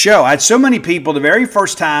because of the show. I had so many people the very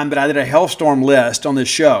first time that I did a Hellstorm list on this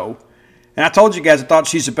show, and I told you guys I thought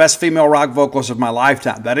she's the best female rock vocalist of my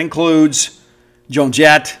lifetime. That includes Joan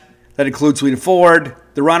Jett, that includes Lita Ford,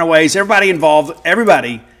 the Runaways, everybody involved,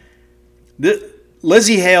 everybody.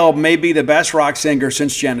 Lzzy Hale may be the best rock singer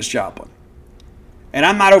since Janis Joplin. And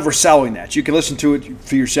I'm not overselling that. You can listen to it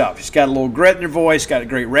for yourself. She's got a little grit in her voice, got a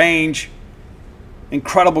great range,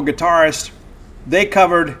 incredible guitarist. They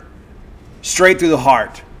covered Straight Through the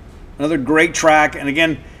Heart. Another great track, and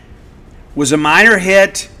again, was a minor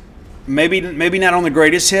hit, maybe not on the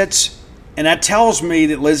greatest hits, and that tells me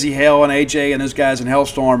that Lzzy Hale and AJ and those guys in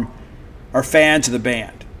Hellstorm are fans of the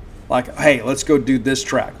band. Like, hey, let's go do this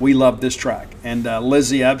track. We love this track. And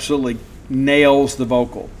Lzzy absolutely nails the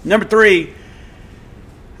vocal. Number 3,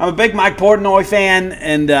 I'm a big Mike Portnoy fan,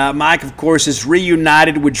 and Mike, of course, is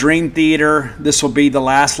reunited with Dream Theater. This will be the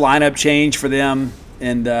last lineup change for them,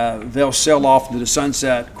 and they'll sail off into the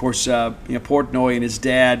sunset. Of course, Portnoy and his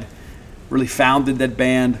dad really founded that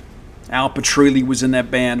band. Al Petrilli was in that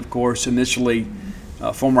band, of course, initially,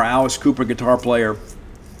 former Alice Cooper guitar player.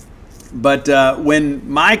 But when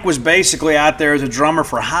Mike was basically out there as a drummer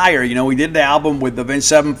for hire, we did the album with the Avenged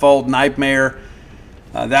Sevenfold, Nightmare.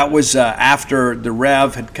 That was after the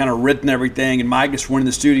Rev had kind of written everything, and Mike just went in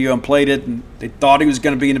the studio and played it, and they thought he was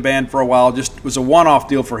going to be in the band for a while. Just was a one-off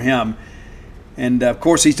deal for him. And, of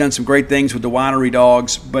course, he's done some great things with the Winery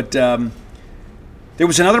Dogs. But there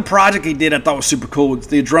was another project he did I thought was super cool. It's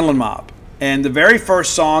the Adrenaline Mob. And the very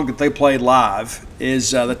first song that they played live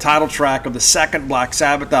is the title track of the second Black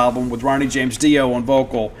Sabbath album with Ronnie James Dio on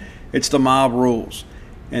vocal. It's The Mob Rules.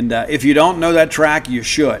 And if you don't know that track, you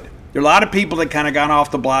should. There are a lot of people that kind of got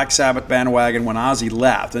off the Black Sabbath bandwagon when Ozzy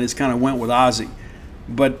left, and it's kind of went with Ozzy.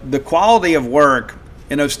 But the quality of work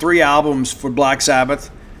in those 3 albums for Black Sabbath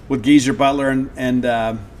with Geezer Butler and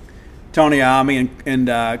Tony Iommi and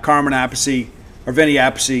Carmen Appice, or Vinny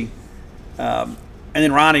Appice, and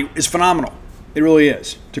then Ronnie is phenomenal. It really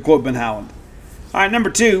is, to quote Ben Howland. All right, number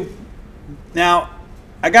 2. Now,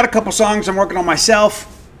 I got a couple songs I'm working on myself.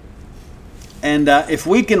 And if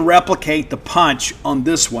we can replicate the punch on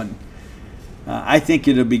this one, I think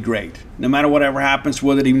it'll be great. No matter whatever happens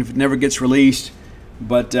with it, even if it never gets released.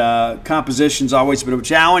 But composition's always a bit of a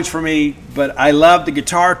challenge for me. But I love the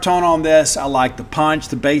guitar tone on this. I like the punch.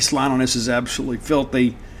 The bass line on this is absolutely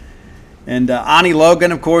filthy. And Ani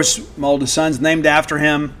Logan, of course, my oldest son's named after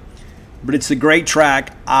him. But it's the great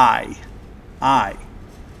track, I.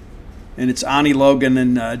 And it's Ani Logan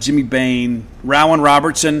and Jimmy Bain. Rowan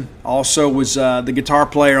Robertson also was the guitar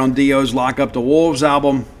player on Dio's Lock Up the Wolves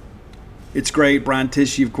album. It's great. Brian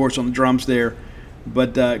Tishy, of course, on the drums there.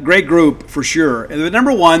 But great group for sure. And the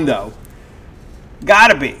number 1, though, got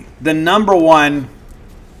to be the number 1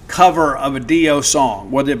 cover of a Dio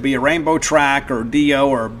song, whether it be a Rainbow Track or Dio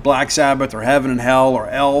or Black Sabbath or Heaven and Hell or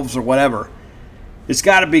Elves or whatever. It's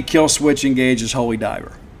got to be Killswitch Engage's Holy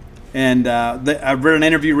Diver. And I've read an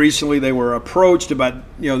interview recently. They were approached about,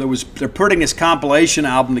 they're putting this compilation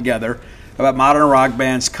album together about modern rock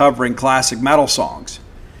bands covering classic metal songs.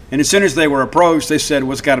 And as soon as they were approached, they said,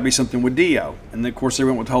 well, it's got to be something with Dio. And of course, they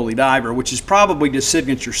went with Holy Diver, which is probably the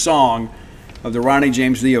signature song of the Ronnie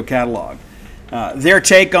James Dio catalog. Their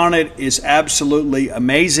take on it is absolutely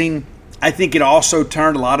amazing. I think it also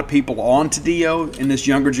turned a lot of people on to Dio in this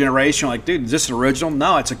younger generation. Like, dude, is this an original?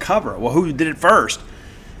 No, it's a cover. Well, who did it first?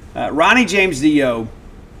 Ronnie James Dio,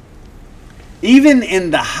 even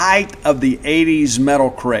in the height of the 80s metal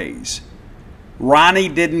craze, Ronnie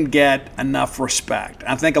didn't get enough respect.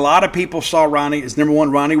 I think a lot of people saw Ronnie as, number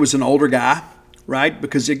 1, Ronnie was an older guy, right?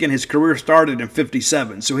 Because, again, his career started in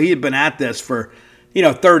 57. So he had been at this for,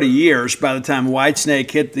 30 years by the time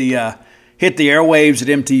Whitesnake hit the airwaves at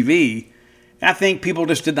MTV. And I think people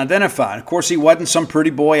just didn't identify. Of course, he wasn't some pretty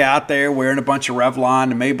boy out there wearing a bunch of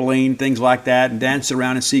Revlon and Maybelline, things like that, and dancing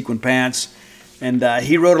around in sequin pants. And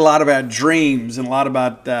he wrote a lot about dreams and a lot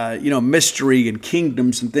about, mystery and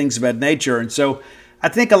kingdoms and things of that nature. And so I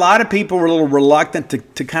think a lot of people were a little reluctant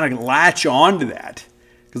to kind of latch on to that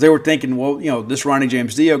because they were thinking, well, this Ronnie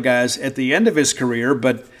James Dio guy's at the end of his career,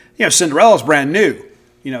 but, Cinderella's brand new,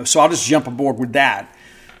 so I'll just jump aboard with that.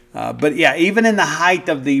 But, yeah, even in the height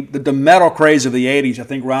of the metal craze of the 80s, I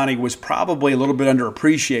think Ronnie was probably a little bit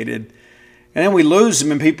underappreciated. And then we lose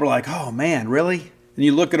him, and people are like, oh, man, really? And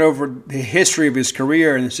you look at over the history of his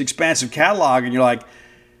career and this expansive catalog, and you're like,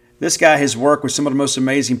 this guy has worked with some of the most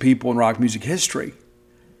amazing people in rock music history.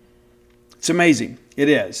 It's amazing. It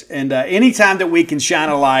is. And anytime that we can shine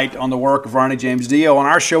a light on the work of Ronnie James Dio on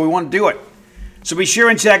our show, we want to do it. So be sure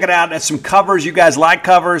and check it out. That's some covers. You guys like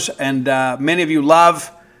covers, and many of you love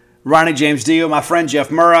Ronnie James Dio. My friend Jeff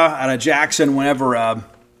Murrah out of Jackson, whenever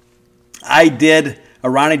I did a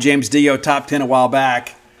Ronnie James Dio top 10 a while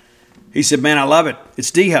back, he said, man, I love it. It's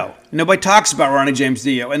Dio. Nobody talks about Ronnie James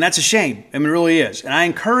Dio, and that's a shame. I mean, it really is. And I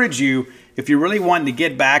encourage you, if you're really wanting to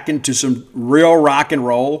get back into some real rock and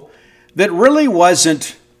roll that really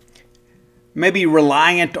wasn't maybe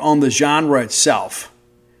reliant on the genre itself.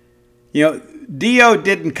 Dio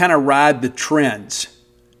didn't kind of ride the trends.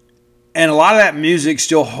 And a lot of that music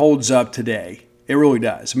still holds up today. It really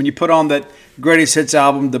does. I mean, you put on that greatest hits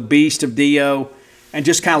album, The Beast of Dio, and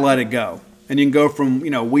just kind of let it go. And you can go from,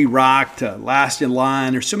 We Rock to Last in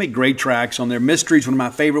Line. There's so many great tracks on there. Mystery's one of my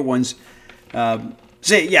favorite ones.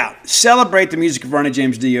 Celebrate the music of Ronnie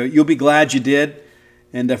James Dio. You'll be glad you did.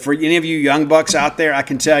 And for any of you young bucks out there, I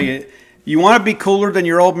can tell you, You want to be cooler than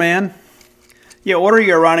your old man? Yeah, order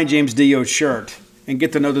your Ronnie James Dio shirt and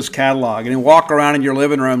get to know this catalog, and then walk around in your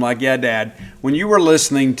living room like, yeah, Dad, when you were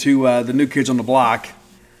listening to the New Kids on the Block,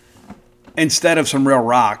 instead of some real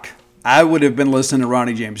rock, I would have been listening to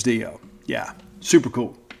Ronnie James Dio. Yeah, super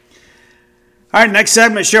cool. All right, next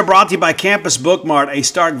segment show brought to you by Campus Bookmart, a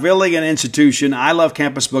Starkvillian institution. I love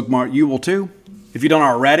Campus Bookmart. You will too, if you don't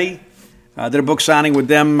already. Did a book signing with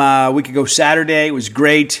them a week ago Saturday. It was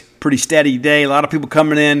great, pretty steady day. A lot of people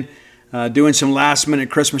coming in, doing some last-minute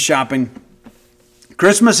Christmas shopping.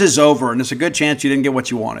 Christmas is over, and there's a good chance you didn't get what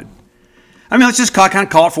you wanted. I mean, let's just kind of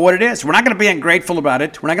call it for what it is. We're not going to be ungrateful about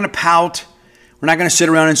it. We're not going to pout. We're not going to sit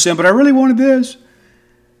around and say, but I really wanted this.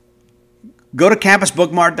 Go to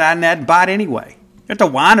campusbookmart.net and buy it anyway. You don't have to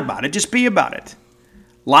whine about it. Just be about it.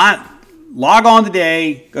 Log on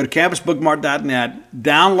today. Go to campusbookmart.net.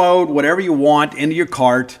 Download whatever you want into your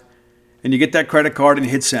cart, and you get that credit card and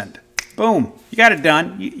you hit send. Boom. You got it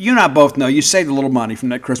done. You and I both know you saved a little money from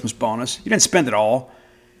that Christmas bonus. You didn't spend it all.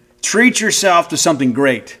 Treat yourself to something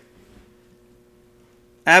great.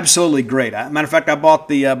 Absolutely great. Matter of fact, I bought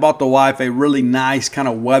the wife a really nice kind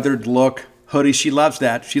of weathered look hoodie. She loves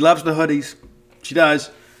that. She loves the hoodies. She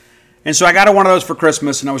does. And so I got her one of those for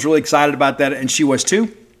Christmas, and I was really excited about that, and she was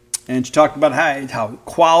too. And she talked about how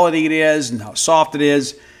quality it is and how soft it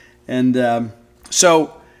is. And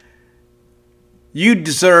so you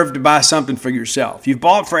deserve to buy something for yourself. You've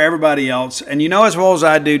bought for everybody else, and you know as well as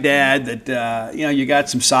I do, Dad, that you got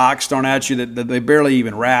some socks thrown at you that they barely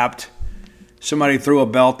even wrapped. Somebody threw a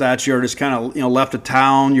belt at you or just kind of left a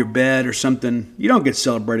towel on your bed or something. You don't get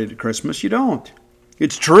celebrated at Christmas. You don't.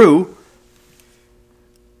 It's true.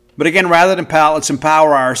 But again, rather than pout, let's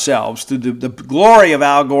empower ourselves through the glory of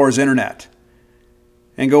Al Gore's internet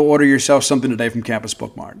and go order yourself something today from Campus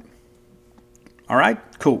Bookmart. All right?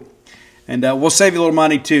 Cool. And we'll save you a little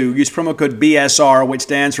money, too. Use promo code BSR, which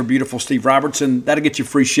stands for Beautiful Steve Robertson. That'll get you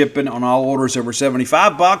free shipping on all orders over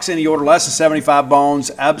 $75. Any order less than 75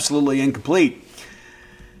 bones, absolutely incomplete.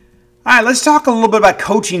 All right, let's talk a little bit about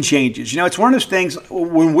coaching changes. It's one of those things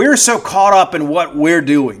when we're so caught up in what we're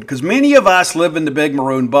doing, because many of us live in the big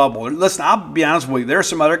maroon bubble. Listen, I'll be honest with you. There are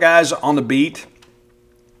some other guys on the beat.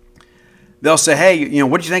 They'll say, hey,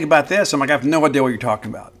 what do you think about this? I'm like, I have no idea what you're talking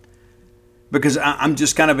about. Because I'm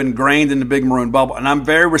just kind of ingrained in the big maroon bubble. And I'm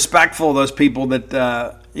very respectful of those people that,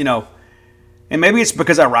 and maybe it's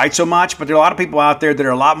because I write so much, but there are a lot of people out there that are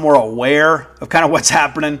a lot more aware of kind of what's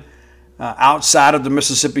happening outside of the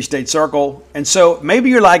Mississippi State Circle. And so maybe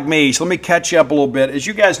you're like me, so let me catch you up a little bit. As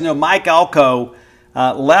you guys know, Mike Elko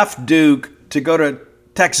left Duke to go to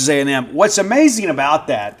Texas A&M. What's amazing about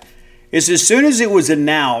that is as soon as it was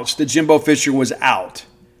announced that Jimbo Fisher was out,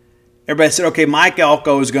 everybody said, okay, Mike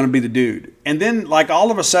Elko is going to be the dude. And then,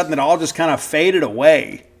 all of a sudden, it all just kind of faded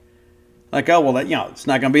away. Like, oh, well, it's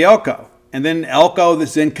not going to be Elko. And then Elko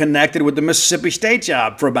is then connected with the Mississippi State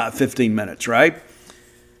job for about 15 minutes, right?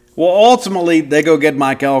 Well, ultimately, they go get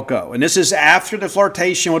Mike Elko. And this is after the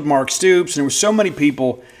flirtation with Mark Stoops. And there were so many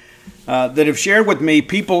people that have shared with me,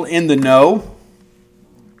 people in the know,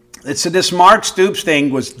 that said this Mark Stoops thing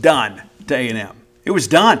was done to A&M. It was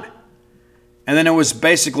done. And then it was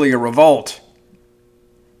basically a revolt.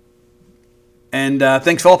 And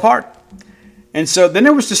things fell apart. And so then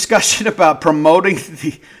there was discussion about promoting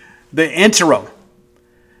the interim,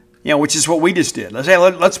 which is what we just did.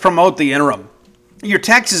 Let's promote the interim. You're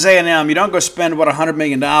Texas A&M. You don't go spend, $100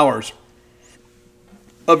 million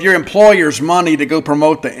of your employer's money to go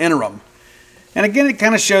promote the interim. And again, it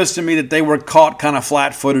kind of shows to me that they were caught kind of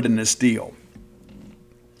flat-footed in this deal.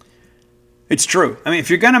 It's true. I mean,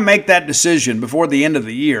 if you're going to make that decision before the end of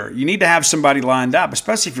the year, you need to have somebody lined up,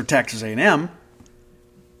 especially if you're Texas A&M.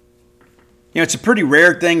 It's a pretty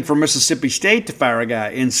rare thing for Mississippi State to fire a guy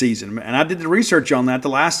in season. And I did the research on that. The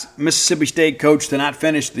last Mississippi State coach to not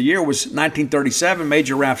finish the year was 1937,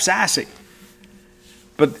 Major Ralph Sassy.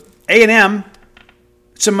 But A&M,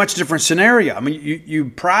 it's a much different scenario. I mean, you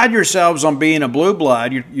pride yourselves on being a blue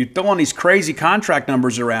blood. You're throwing these crazy contract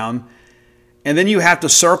numbers around. And then you have to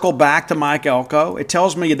circle back to Mike Elko. It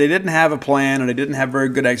tells me they didn't have a plan and they didn't have very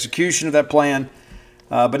good execution of that plan.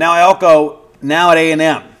 But now Elko, now at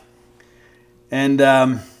A&M.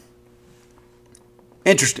 And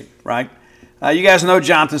interesting, right? You guys know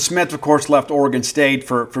Jonathan Smith, of course, left Oregon State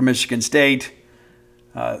for Michigan State.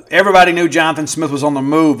 Everybody knew Jonathan Smith was on the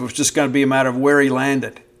move. It was just going to be a matter of where he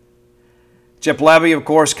landed. Jeff Levy, of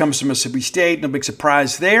course, comes to Mississippi State. No big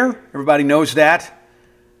surprise there. Everybody knows that.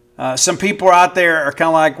 Some people out there are kind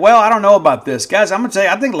of like, well, I don't know about this. Guys, I'm going to tell you,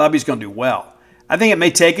 I think Levy's going to do well. I think it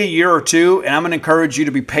may take a year or two, and I'm going to encourage you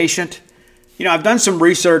to be patient. I've done some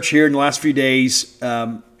research here in the last few days,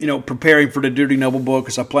 preparing for the Duty Noble book,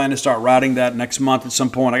 because I plan to start writing that next month at some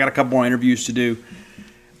point. I got a couple more interviews to do.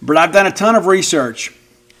 But I've done a ton of research.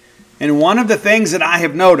 And one of the things that I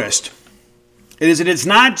have noticed is that it's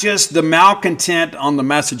not just the malcontent on the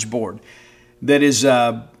message board that has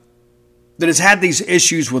had these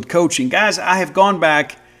issues with coaching. Guys, I have gone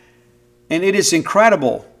back, and it is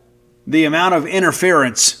incredible the amount of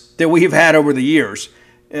interference that we have had over the years.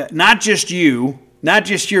 Not just you, not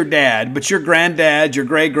just your dad, but your granddad, your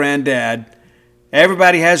great-granddad.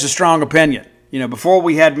 Everybody has a strong opinion. Before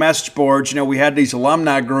we had message boards, we had these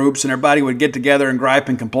alumni groups, and everybody would get together and gripe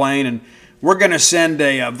and complain, and we're going to send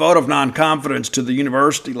a vote of non-confidence to the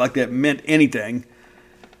university like that meant anything.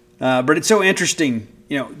 But it's so interesting.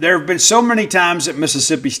 There have been so many times at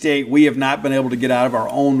Mississippi State we have not been able to get out of our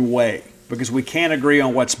own way because we can't agree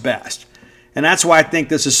on what's best. And that's why I think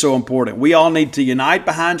this is so important. We all need to unite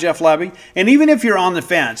behind Jeff Lebby. And even if you're on the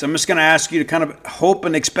fence, I'm just going to ask you to kind of hope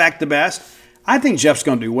and expect the best. I think Jeff's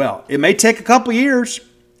going to do well. It may take a couple years,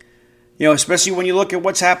 especially when you look at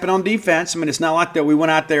what's happened on defense. I mean, it's not like that we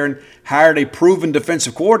went out there and hired a proven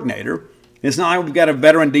defensive coordinator. It's not like we've got a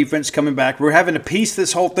veteran defense coming back. We're having to piece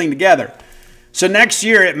this whole thing together. So next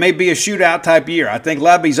year, it may be a shootout type year. I think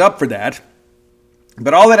Lebby's up for that.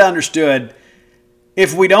 But all that I understood,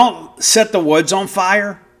 if we don't set the woods on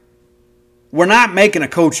fire, we're not making a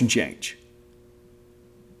coaching change.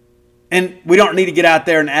 And we don't need to get out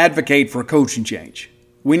there and advocate for a coaching change.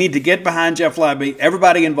 We need to get behind Jeff Lebby,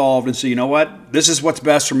 everybody involved, and say, you know what? This is what's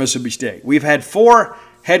best for Mississippi State. We've had 4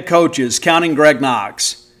 head coaches, counting Greg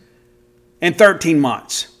Knox, in 13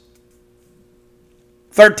 months.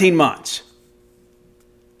 13 months.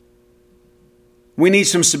 We need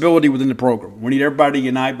some stability within the program. We need everybody to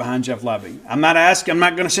unite behind Jeff Lebby. I'm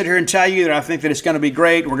not going to sit here and tell you that I think that it's going to be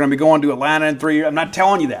great. We're going to be going to Atlanta in 3 years. I'm not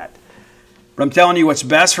telling you that. But I'm telling you what's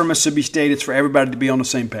best for Mississippi State is for everybody to be on the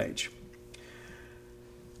same page.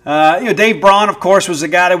 Dave Braun, of course, was the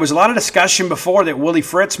guy. There was a lot of discussion before that Willie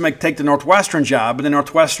Fritz may take the Northwestern job, but then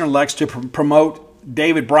Northwestern elects to promote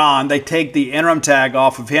David Braun. They take the interim tag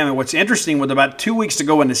off of him. And what's interesting, with about 2 weeks to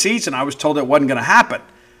go in the season, I was told it wasn't going to happen.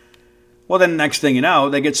 Well, then the next thing you know,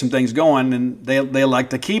 they get some things going, and they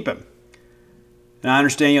elect to keep him. And I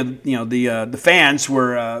understand, the fans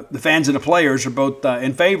and the players are both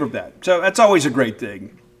in favor of that. So that's always a great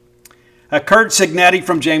thing. Curt Cignetti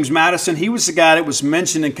from James Madison, he was the guy that was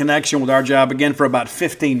mentioned in connection with our job again for about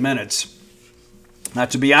 15 minutes. Now,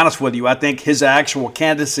 to be honest with you, I think his actual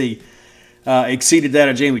candidacy exceeded that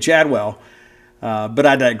of Jamie Chadwell. But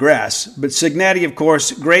I digress. But Cignetti, of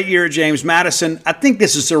course, great year at James Madison. I think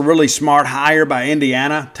this is a really smart hire by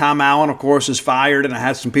Indiana. Tom Allen, of course, is fired, and I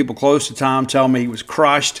had some people close to Tom tell me he was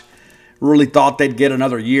crushed. Really thought they'd get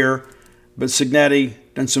another year. But Cignetti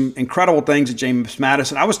done some incredible things at James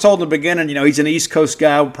Madison. I was told in the beginning, he's an East Coast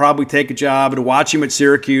guy, would probably take a job, and watch him at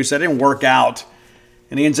Syracuse. That didn't work out,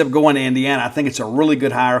 and he ends up going to Indiana. I think it's a really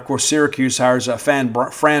good hire. Of course, Syracuse hires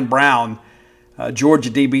Fran Brown, Georgia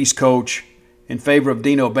DB's coach, in favor of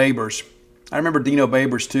Dino Babers. I remember Dino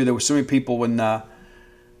Babers, too. There were so many people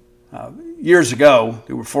years ago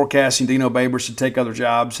who were forecasting Dino Babers to take other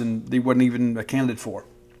jobs, and he wasn't even a candidate for.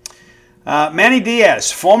 Manny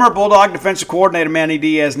Diaz, former Bulldog defensive coordinator Manny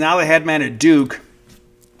Diaz, now the head man at Duke,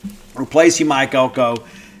 replacing Mike Elko.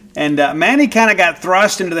 And Manny kind of got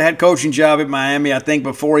thrust into the head coaching job at Miami, I think,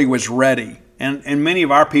 before he was ready. And many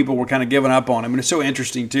of our people were kind of giving up on him. And it's so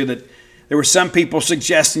interesting, too, that there were some people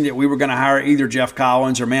suggesting that we were going to hire either Jeff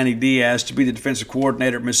Collins or Manny Diaz to be the defensive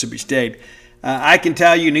coordinator at Mississippi State. I can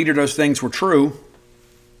tell you neither of those things were true,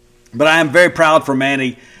 but I am very proud for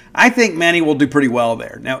Manny. I think Manny will do pretty well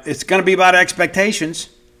there. Now, it's going to be about expectations.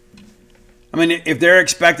 I mean, if they're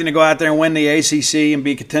expecting to go out there and win the ACC and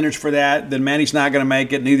be contenders for that, then Manny's not going to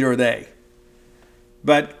make it, neither are they.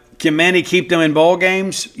 But can Manny keep them in bowl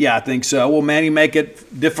games? Yeah, I think so. Will Manny make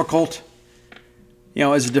it difficult,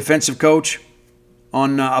 as a defensive coach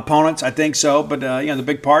on opponents? I think so. But, the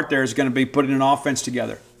big part there is going to be putting an offense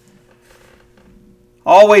together.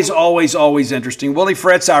 Always, always, always interesting. Willie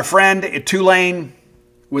Fritz, our friend at Tulane,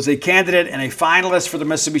 was a candidate and a finalist for the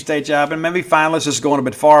Mississippi State job. And maybe finalist is going a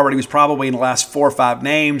bit far, but he was probably in the last 4 or 5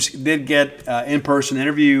 names. He did get an in-person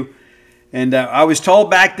interview. And I was told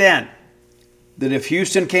back then that if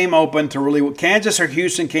Houston came open Kansas or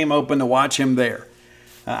Houston came open to watch him there.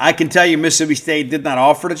 I can tell you Mississippi State did not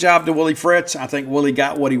offer the job to Willie Fritz. I think Willie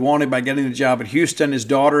got what he wanted by getting the job at Houston. His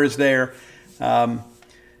daughter is there.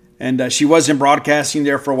 And she was in broadcasting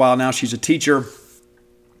there for a while now. She's a teacher.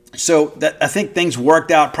 So I think things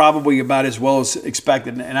worked out probably about as well as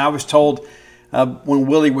expected. And I was told when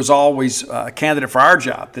Willie was always a candidate for our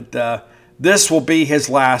job that this will be his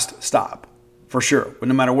last stop, for sure,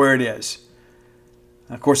 no matter where it is.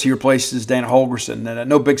 Of course, he replaces Dana Holgorsen, and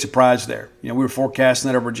no big surprise there. We were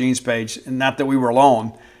forecasting that over Gene's page, and not that we were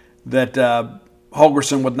alone, that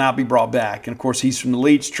Holgorsen would not be brought back. And, of course, he's from the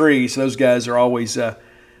Leeds tree, so those guys are always kind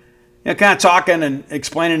of talking and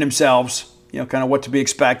explaining themselves, kind of what to be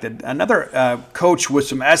expected. Another coach with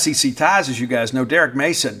some SEC ties, as you guys know, Derek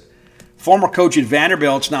Mason, former coach at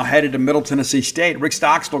Vanderbilt, is now headed to Middle Tennessee State. Rick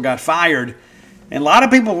Stockstill got fired. And a lot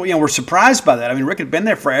of people, were surprised by that. I mean, Rick had been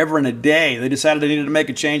there forever and a day. They decided they needed to make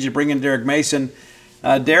a change and bring in Derek Mason.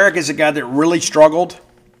 Derek is a guy that really struggled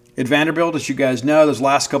at Vanderbilt, as you guys know. Those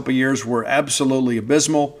last couple of years were absolutely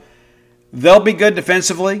abysmal. They'll be good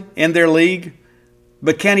defensively in their league,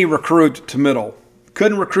 but can he recruit to Middle?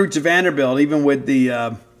 Couldn't recruit to Vanderbilt, even with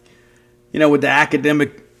the, with the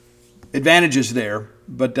academic advantages there.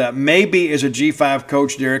 But maybe as a G5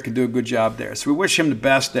 coach, Derek can do a good job there. So we wish him the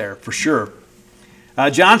best there, for sure.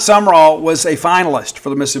 John Sumrall was a finalist for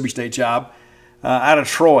the Mississippi State job out of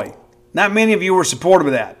Troy. Not many of you were supportive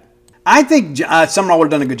of that. I think Sumrall would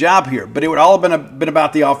have done a good job here, but it would all have been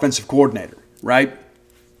about the offensive coordinator, right?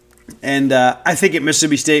 And I think at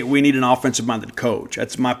Mississippi State we need an offensive-minded coach.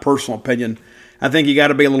 That's my personal opinion. I think you got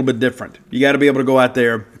to be a little bit different. You got to be able to go out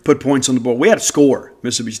there, put points on the board. We had to score,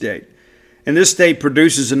 Mississippi State. And this state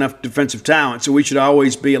produces enough defensive talent, so we should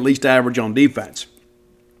always be at least average on defense.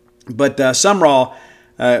 But Sumrall,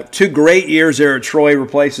 2 great years there at Troy,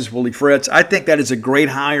 replaces Willie Fritz. I think that is a great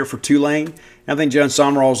hire for Tulane. I think John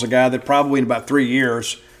Sumrall is a guy that probably in about 3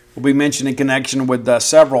 years will be mentioned in connection with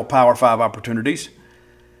several Power 5 opportunities.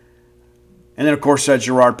 And then, of course,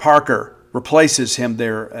 Gerard Parker replaces him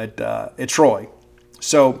there at Troy.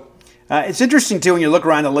 So it's interesting, too, when you look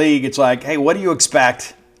around the league, it's like, hey, what do you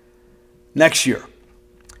expect next year?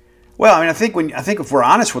 Well, I mean, I think if we're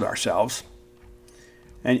honest with ourselves,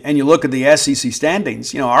 and you look at the SEC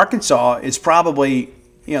standings, Arkansas is probably,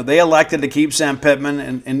 they elected to keep Sam Pittman.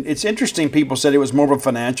 And it's interesting, people said it was more of a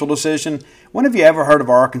financial decision. When have you ever heard of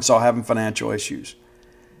Arkansas having financial issues?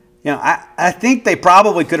 I think they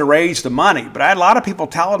probably could have raised the money, but I had a lot of people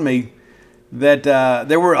telling me that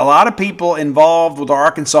there were a lot of people involved with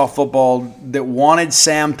Arkansas football that wanted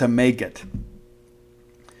Sam to make it.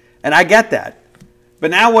 And I get that.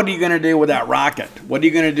 But now what are you going to do without Rocket? What are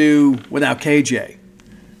you going to do without KJ?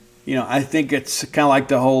 I think it's kind of like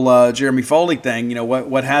the whole Jeremy Foley thing.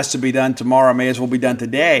 What has to be done tomorrow may as well be done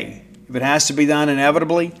today. If it has to be done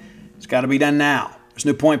inevitably, it's got to be done now. There's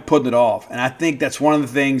no point putting it off. And I think that's one of the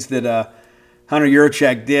things that Hunter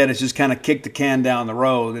Yurachek did, is just kind of kick the can down the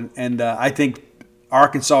road. And I think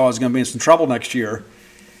Arkansas is going to be in some trouble next year.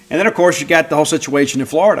 And then, of course, you got the whole situation in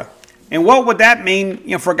Florida. And what would that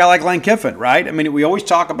mean, for a guy like Lane Kiffin, right? I mean, we always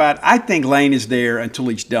talk about, I think Lane is there until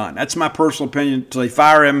he's done. That's my personal opinion, until they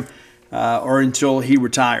fire him or until he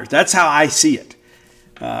retires. That's how I see it.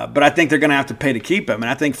 But I think they're going to have to pay to keep him. And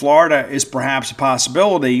I think Florida is perhaps a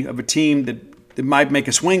possibility of a team that might make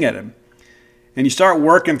a swing at him. And you start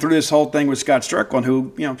working through this whole thing with Scott Strickland,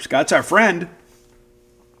 who, Scott's our friend.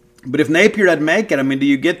 But if Napier doesn't make it, I mean, do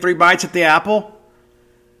you get 3 bites at the apple?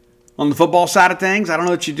 On the football side of things, I don't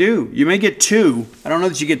know that you do. You may get 2. I don't know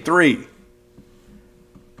that you get 3.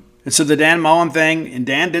 And so the Dan Mullen thing, and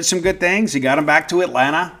Dan did some good things. He got him back to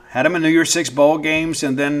Atlanta, had him in New Year's 6 bowl games,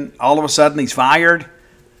 and then all of a sudden he's fired.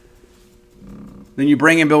 Then you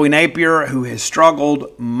bring in Billy Napier, who has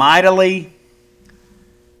struggled mightily.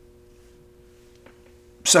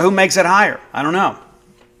 So who makes it higher? I don't know.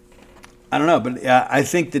 But I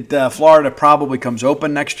think that Florida probably comes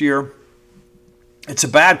open next year. It's a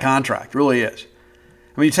bad contract, really is.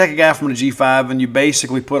 I mean, you take a guy from the G5 and you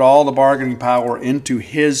basically put all the bargaining power into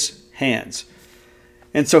his hands.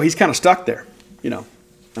 And so he's kind of stuck there,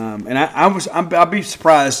 And I'll be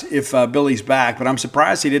surprised if Billy's back, but I'm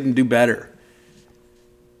surprised he didn't do better.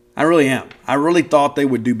 I really am. I really thought they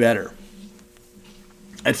would do better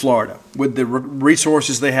at Florida with the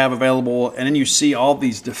resources they have available. And then you see all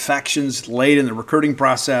these defections late in the recruiting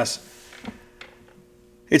process.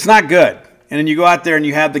 It's not good. And then you go out there and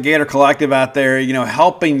you have the Gator Collective out there,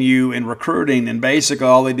 helping you in recruiting. And basically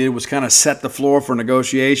all they did was kind of set the floor for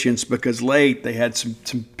negotiations, because late they had some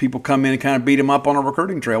people come in and kind of beat them up on a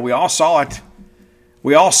recruiting trail. We all saw it.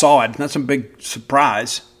 Not some big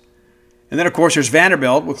surprise. And then, of course, there's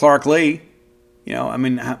Vanderbilt with Clark Lee. How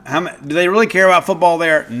do they really care about football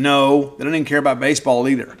there? No. They don't even care about baseball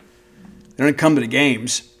either. They don't come to the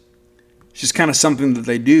games. It's just kind of something that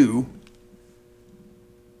they do.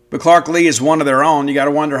 But Clark Lee is one of their own. You got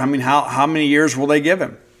to wonder, how many years will they give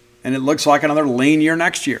him? And it looks like another lean year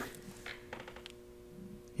next year.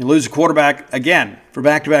 You lose a quarterback again for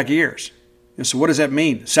back-to-back years. So what does that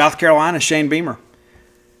mean? South Carolina, Shane Beamer.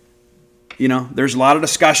 There's a lot of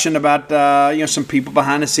discussion about, some people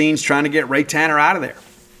behind the scenes trying to get Ray Tanner out of there.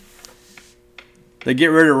 They get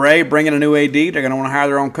rid of Ray, bring in a new AD, they're going to want to hire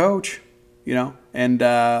their own coach, And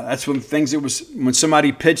that's when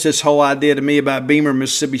somebody pitched this whole idea to me about Beamer,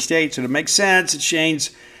 Mississippi State. So it makes sense that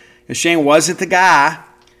Shane wasn't the guy,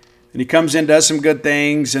 and he comes in, does some good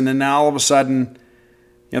things, and then now all of a sudden,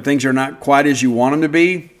 things are not quite as you want them to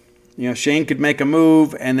be. Shane could make a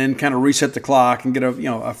move and then kind of reset the clock and get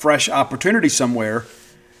a fresh opportunity somewhere.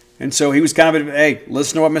 And so he was kind of, hey,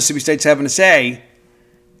 listen to what Mississippi State's having to say.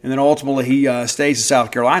 And then ultimately he stays in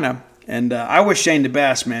South Carolina. And I wish Shane the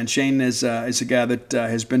best, man. Shane is a guy that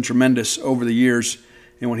has been tremendous over the years.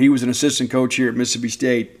 And when he was an assistant coach here at Mississippi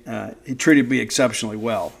State, he treated me exceptionally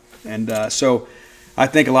well. And so I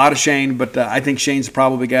think a lot of Shane, but I think Shane's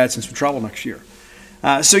probably the guy that's in some trouble next year.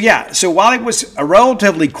 So while it was a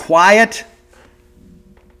relatively quiet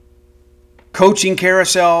coaching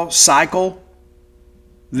carousel cycle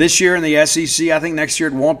this year in the SEC, I think next year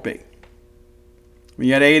it won't be.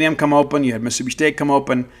 You had A&M come open, you had Mississippi State come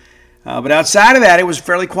open, but outside of that, it was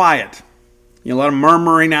fairly quiet. A lot of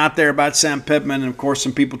murmuring out there about Sam Pittman, and of course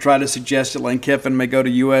some people try to suggest that Lane Kiffin may go to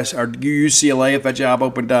UCLA if that job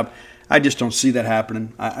opened up. I just don't see that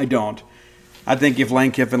happening. I don't. I think if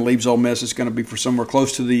Lane Kiffin leaves Ole Miss, it's going to be for somewhere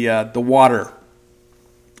close to the water,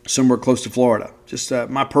 somewhere close to Florida. Just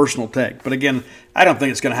my personal take. But again, I don't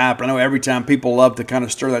think it's going to happen. I know every time people love to kind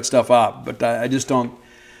of stir that stuff up, but I just don't.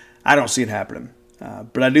 I don't see it happening.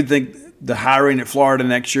 But I do think the hiring at Florida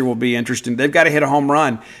next year will be interesting. They've got to hit a home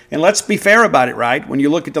run, and let's be fair about it, right? When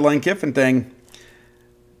you look at the Lane Kiffin thing,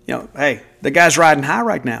 hey, the guy's riding high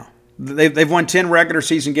right now. They've won 10 regular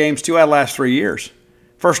season games 2 out of the last 3 years.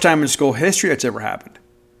 First time in school history that's ever happened.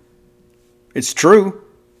 It's true.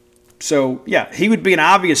 So, yeah, he would be an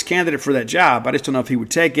obvious candidate for that job. I just don't know if he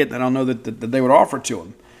would take it, and I don't know that they would offer it to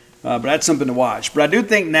him. But that's something to watch. But I do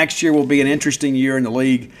think next year will be an interesting year in the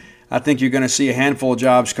league. I think you're going to see a handful of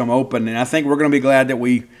jobs come open, and I think we're going to be glad that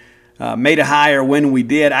we made a hire when we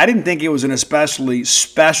did. I didn't think it was an especially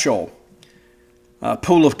special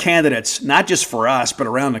pool of candidates, not just for us, but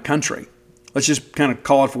around the country. Let's just kind of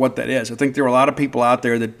call it for what that is. I think there were a lot of people out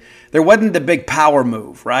there that there wasn't the big power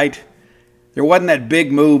move, right? There wasn't that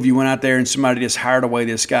big move you went out there and somebody just hired away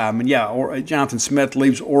this guy. I mean, yeah, Jonathan Smith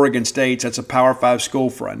leaves Oregon State. That's a Power 5 school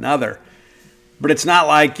for another. But it's not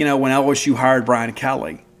like, when LSU hired Brian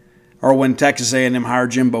Kelly or when Texas A&M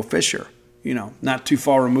hired Jimbo Fisher, not too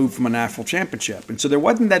far removed from a national championship. And so there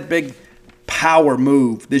wasn't that big power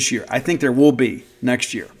move this year. I think there will be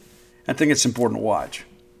next year. I think it's important to watch.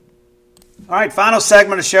 All right, final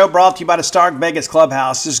segment of the show brought to you by the Stark Vegas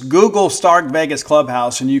Clubhouse. Just Google Stark Vegas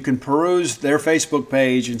Clubhouse, and you can peruse their Facebook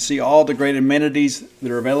page and see all the great amenities that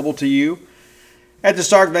are available to you at the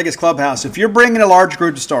Stark Vegas Clubhouse. If you're bringing a large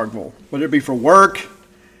group to Starkville, whether it be for work,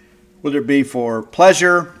 whether it be for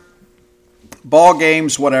pleasure, ball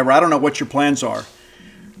games, whatever, I don't know what your plans are,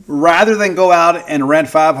 rather than go out and rent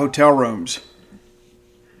 5 hotel rooms,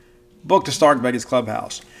 book the Stark Vegas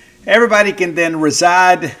Clubhouse. Everybody can then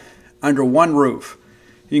reside under one roof.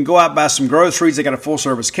 You can go out and buy some groceries. They got a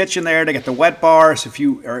full-service kitchen there. They got the wet bar. So if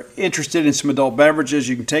you are interested in some adult beverages,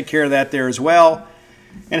 you can take care of that there as well.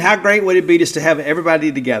 And how great would it be just to have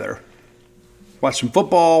everybody together? Watch some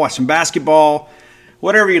football, watch some basketball,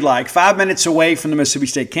 whatever you'd like. 5 minutes away from the Mississippi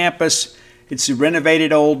State campus. It's a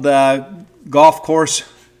renovated old golf course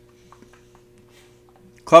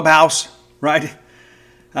clubhouse, right?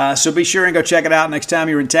 So be sure and go check it out next time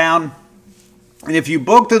you're in town. And if you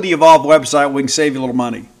book through the Evolve website, we can save you a little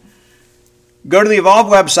money. Go to the Evolve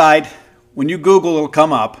website. When you Google, it'll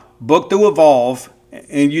come up. Book through Evolve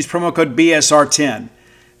and use promo code BSR10.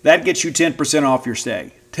 That gets you 10% off your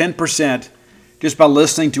stay. 10% just by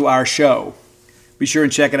listening to our show. Be sure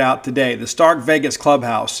and check it out today. The Stark Vegas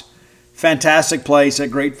Clubhouse. Fantastic place, that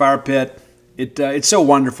great fire pit. It's so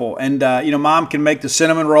wonderful. And, Mom can make the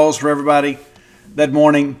cinnamon rolls for everybody that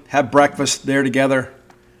morning. Have breakfast there together.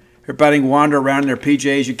 Everybody can wander around in their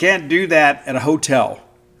PJs. You can't do that at a hotel.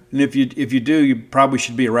 And if you do, you probably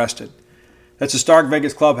should be arrested. That's the Stark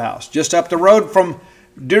Vegas Clubhouse, just up the road from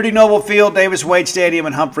Duty Noble Field, Davis Wade Stadium,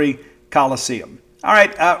 and Humphrey Coliseum. All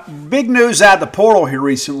right, big news out of the portal here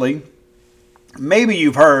recently. Maybe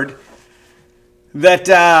you've heard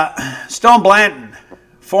that Stone Blanton,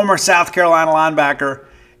 former South Carolina linebacker,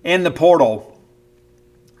 in the portal.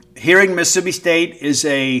 Hearing Mississippi State is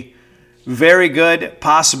a very good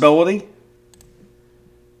possibility.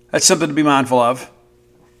 That's something to be mindful of.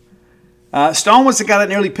 Stone was the guy that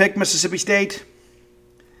nearly picked Mississippi State.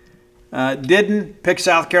 Didn't pick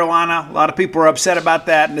South Carolina. A lot of people are upset about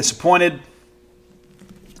that and disappointed.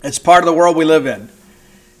 It's part of the world we live in.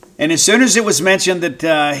 And as soon as it was mentioned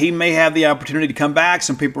that he may have the opportunity to come back,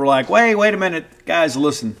 some people were like, wait a minute. Guys,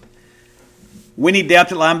 listen. We need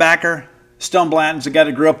depth at linebacker. Stone Blanton's a guy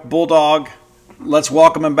that grew up a Bulldog. Let's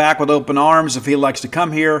welcome him back with open arms if he likes to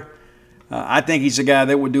come here. I think he's a guy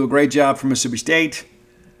that would do a great job for Mississippi State,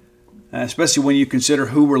 especially when you consider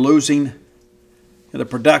who we're losing, the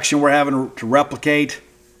production we're having to replicate.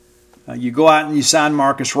 You go out and you sign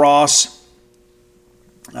Marcus Ross,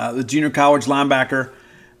 the junior college linebacker.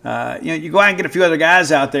 You go out and get a few other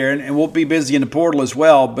guys out there, and we'll be busy in the portal as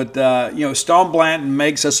well. But, Stone Blanton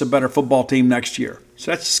makes us a better football team next year.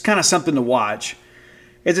 So that's just kind of something to watch.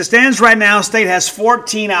 As it stands right now, State has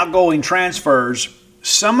 14 outgoing transfers.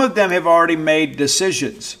 Some of them have already made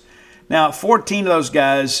decisions. Now, 14 of those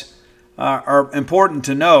guys are important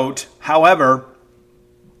to note. However,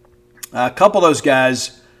 a couple of those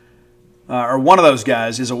guys, or one of those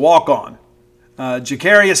guys, is a walk-on.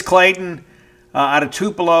 Jacarius Clayton out of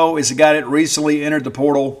Tupelo is a guy that recently entered the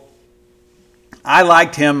portal. I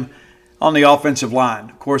liked him on the offensive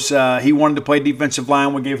line. Of course, he wanted to play defensive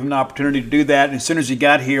line. We gave him the opportunity to do that. And as soon as he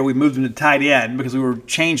got here, we moved him to tight end because we were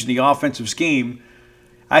changing the offensive scheme.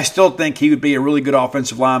 I still think he would be a really good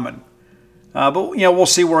offensive lineman. But we'll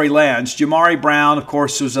see where he lands. Jamari Brown, of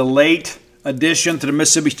course, was a late addition to the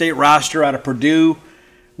Mississippi State roster out of Purdue.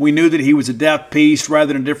 We knew that he was a depth piece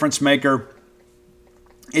rather than a difference maker.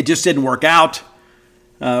 It just didn't work out.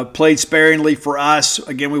 Played sparingly for us.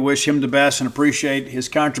 Again, we wish him the best and appreciate his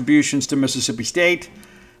contributions to Mississippi State.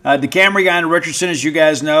 DeCamerion Richardson, as you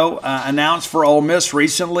guys know, announced for Ole Miss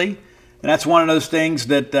recently. And that's one of those things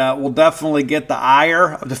that will definitely get the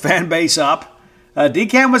ire of the fan base up.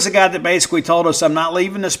 DeCam was the guy that basically told us, I'm not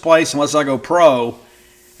leaving this place unless I go pro.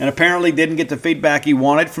 And apparently didn't get the feedback he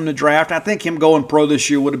wanted from the draft. I think him going pro this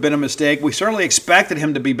year would have been a mistake. We certainly expected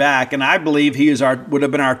him to be back, and I believe he would have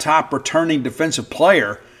been our top returning defensive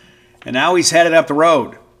player. And now he's headed up the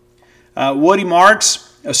road. Woody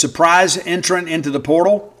Marks, a surprise entrant into the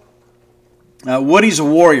portal. Woody's a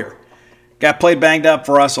warrior. Got played banged up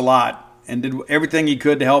for us a lot and did everything he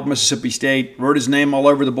could to help Mississippi State. Wrote his name all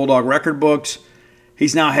over the Bulldog record books.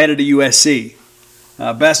 He's now headed to USC.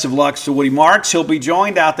 Best of luck to Woody Marks. He'll be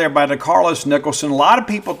joined out there by DeCarlos Nicholson. A lot of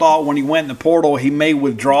people thought when he went in the portal he may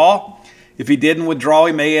withdraw. If he didn't withdraw,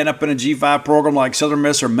 he may end up in a G5 program like Southern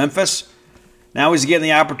Miss or Memphis. Now he's getting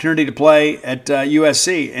the opportunity to play at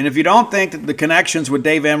USC. And if you don't think that the connections with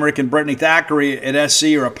Dave Emmerich and Brittany Thackeray at SC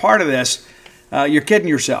are a part of this, you're kidding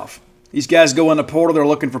yourself. These guys go in the portal. They're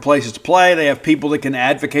looking for places to play. They have people that can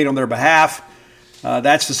advocate on their behalf.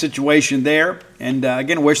 That's the situation there. And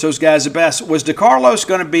again, wish those guys the best. Was DeCarlos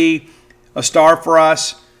going to be a star for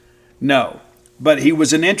us? No. But he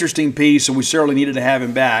was an interesting piece, so we certainly needed to have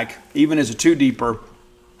him back. Even as a two-deeper,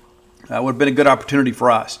 would have been a good opportunity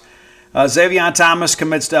for us. Xavier Thomas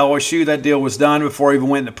commits to LSU. That deal was done before he even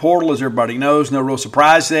went in the portal, as everybody knows. No real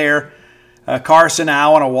surprise there. Carson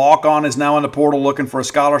Allen, a walk-on, is now in the portal looking for a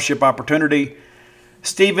scholarship opportunity.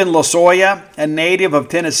 Stephen Losoya, a native of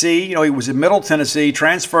Tennessee. He was in Middle Tennessee,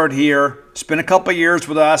 transferred here, spent a couple of years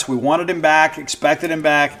with us. We wanted him back, expected him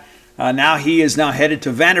back. Now he is headed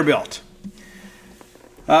to Vanderbilt.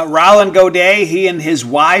 Ryland Godet, he and his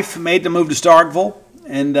wife made the move to Starkville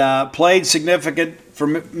and played significant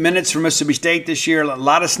minutes for Mississippi State this year. A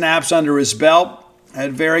lot of snaps under his belt,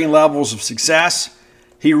 had varying levels of success.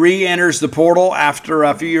 He re-enters the portal after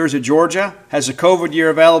a few years at Georgia, has a COVID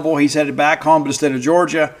year available. He's headed back home to the state of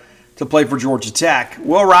Georgia to play for Georgia Tech.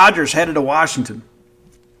 Will Rogers headed to Washington.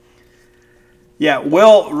 Yeah,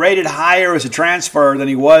 Will rated higher as a transfer than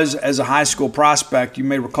he was as a high school prospect. You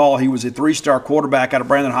may recall he was a 3-star quarterback out of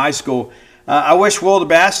Brandon High School. I wish Will the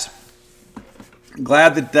best.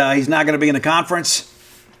 Glad that he's not going to be in the conference.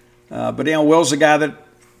 But Will's a guy that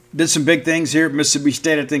did some big things here at Mississippi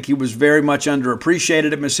State. I think he was very much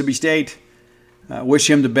underappreciated at Mississippi State. Wish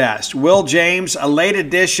him the best. Will James, a late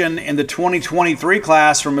addition in the 2023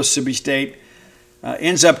 class from Mississippi State,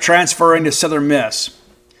 ends up transferring to Southern Miss.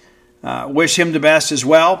 Wish him the best as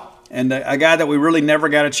well. And a guy that we really never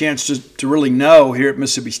got a chance to really know here at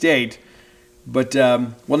Mississippi State. But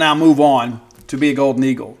we'll now move on to be a Golden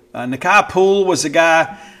Eagle. Nakai Poole was a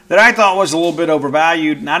guy that I thought was a little bit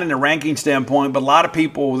overvalued, not in a ranking standpoint, but a lot of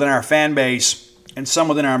people within our fan base and some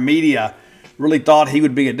within our media really thought he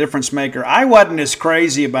would be a difference maker. I wasn't as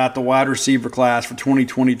crazy about the wide receiver class for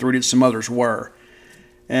 2023 that some others were.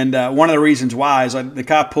 And one of the reasons why is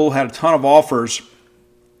Nakai Poole had a ton of offers,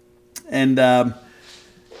 and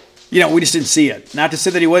we just didn't see it. Not to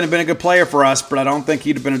say that he wouldn't have been a good player for us, but I don't think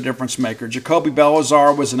he'd have been a difference maker. Jacoby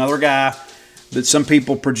Belazar was another guy that some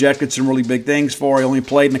people projected some really big things for. He only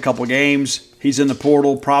played in a couple of games. He's in the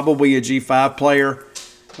portal, probably a G5 player.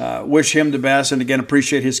 Wish him the best, and again,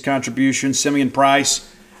 appreciate his contribution. Simeon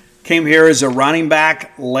Price came here as a running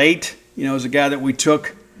back late. As a guy that we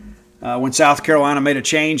took when South Carolina made a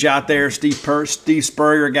change out there. Steve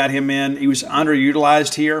Spurrier got him in. He was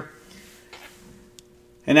underutilized here.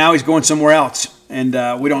 And now he's going somewhere else, and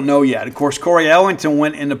we don't know yet. Of course, Corey Ellington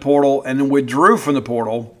went in the portal and then withdrew from the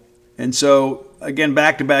portal. And so, again,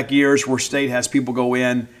 back-to-back years where State has people go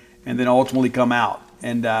in and then ultimately come out.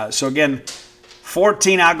 And so, again,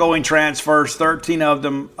 14 outgoing transfers, 13 of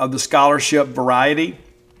them of the scholarship variety.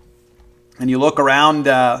 And you look around,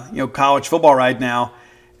 college football right now,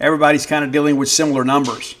 everybody's kind of dealing with similar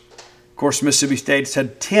numbers. Of course, Mississippi State's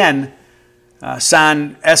had 10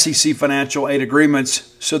 signed SEC financial aid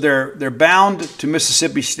agreements, so they're bound to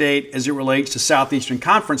Mississippi State as it relates to Southeastern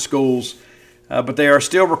Conference schools, but they are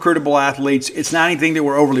still recruitable athletes. It's not anything that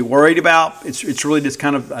we're overly worried about. It's really just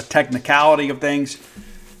kind of a technicality of things.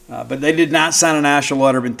 But they did not sign a national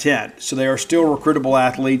letter of intent, so they are still recruitable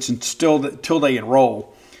athletes until they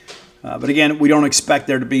enroll. But again, we don't expect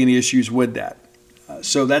there to be any issues with that.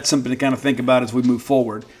 So that's something to kind of think about as we move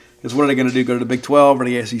forward. Because what are they going to do? Go to the Big 12 or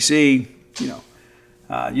the SEC? You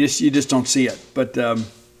just don't see it. But,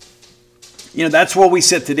 that's where we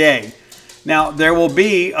sit today. Now, there will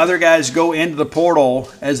be other guys go into the portal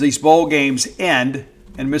as these bowl games end,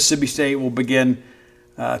 and Mississippi State will begin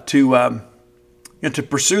to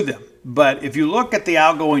pursue them. But if you look at the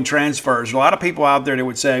outgoing transfers, a lot of people out there that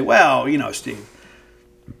would say, well, Steve,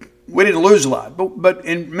 we didn't lose a lot. But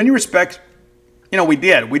in many respects, we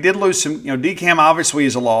did. We did lose some. DeCam obviously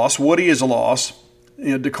is a loss. Woody is a loss.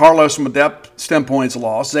 DeCarlos from a depth standpoint is a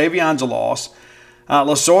loss. Xavion's a loss.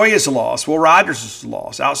 Lasoy is a loss. Will Rogers is a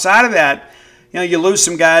loss. Outside of that, you lose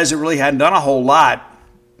some guys that really hadn't done a whole lot.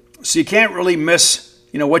 So you can't really miss,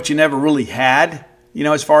 what you never really had,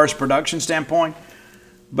 as far as production standpoint.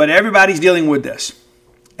 But everybody's dealing with this.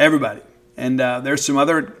 Everybody. And there's some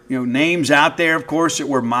other, names out there, of course, that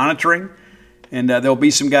we're monitoring. And there'll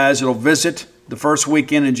be some guys that'll visit the first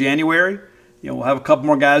weekend in January. We'll have a couple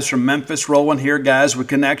more guys from Memphis rolling here, guys with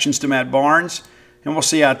connections to Matt Barnes, and we'll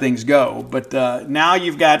see how things go. But now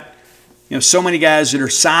you've got, so many guys that are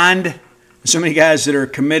signed, so many guys that are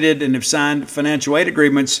committed and have signed financial aid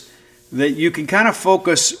agreements that you can kind of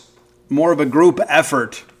focus more of a group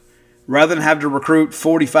effort rather than have to recruit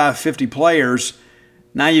 45, 50 players.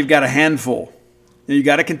 Now you've got a handful. You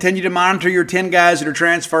got to continue to monitor your 10 guys that are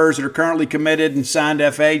transfers that are currently committed and signed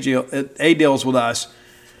FA deals with us.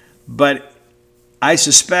 But I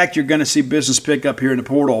suspect you're going to see business pick up here in the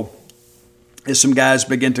portal as some guys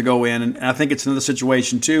begin to go in. And I think it's another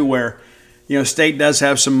situation, too, where, State does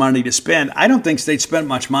have some money to spend. I don't think State spent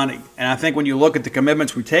much money. And I think when you look at the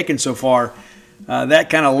commitments we've taken so far, that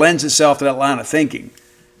kind of lends itself to that line of thinking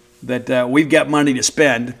that we've got money to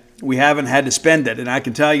spend. We haven't had to spend it. And I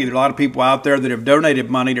can tell you there are a lot of people out there that have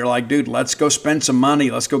donated money. They're like, dude, let's go spend some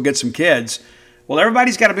money. Let's go get some kids. Well,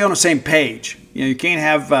 everybody's got to be on the same page. You can't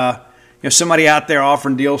have somebody out there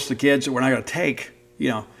offering deals to kids that we're not going to take,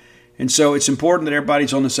 And so it's important that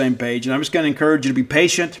everybody's on the same page. And I'm just going to encourage you to be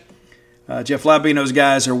patient. Jeff Levy and those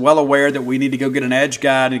guys are well aware that we need to go get an edge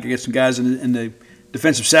guy and get some guys in the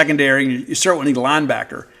defensive secondary. And you certainly need a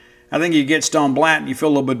linebacker. I think you get Stone Blanton, you feel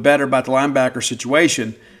a little bit better about the linebacker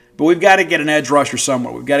situation. But we've got to get an edge rusher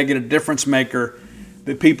somewhere. We've got to get a difference maker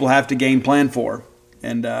that people have to game plan for.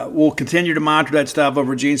 And we'll continue to monitor that stuff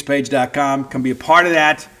over at genespage.com. Come be a part of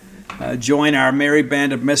that. Join our merry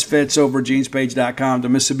band of misfits over at genespage.com, the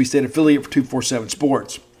Mississippi State affiliate for 247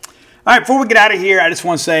 Sports. All right, before we get out of here, I just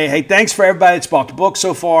want to say, hey, thanks for everybody that's bought the book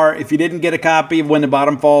so far. If you didn't get a copy of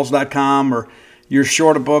WhenTheBottomFalls.com or you're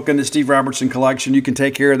short a book in the Steve Robertson collection, you can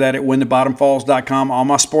take care of that at WhenTheBottomFalls.com. All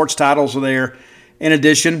my sports titles are there in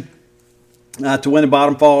addition to When the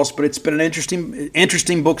Bottom Falls. But it's been an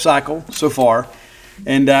interesting book cycle so far.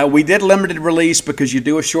 And we did limited release because you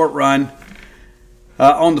do a short run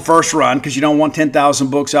on the first run because you don't want 10,000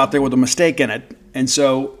 books out there with a mistake in it. And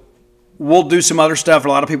so we'll do some other stuff. A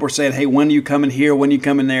lot of people are saying, hey, when do you come in here? When do you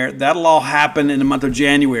come in there? That'll all happen in the month of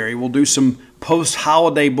January. We'll do some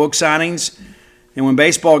post-holiday book signings. And when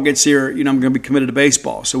baseball gets here, I'm going to be committed to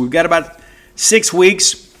baseball. So we've got about 6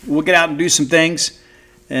 weeks. We'll get out and do some things.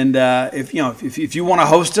 And if you want to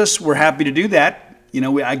host us, we're happy to do that.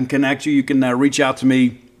 I can connect you. You can reach out to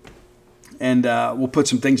me, and we'll put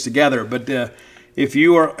some things together. But if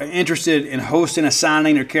you are interested in hosting a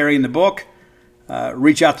signing or carrying the book,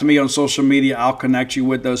 reach out to me on social media. I'll connect you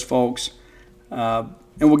with those folks, and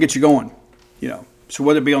we'll get you going. So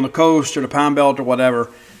whether it be on the coast or the Pine Belt or whatever,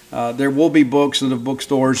 there will be books in the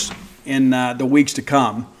bookstores in the weeks to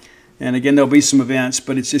come. And again, there'll be some events,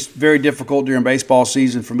 but it's just very difficult during baseball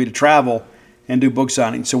season for me to travel and do book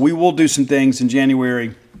signings. So we will do some things in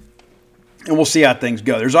January, and we'll see how things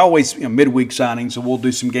go. There's always midweek signings, so we'll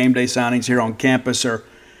do some game day signings here on campus or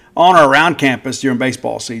on or around campus during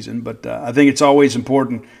baseball season. But I think it's always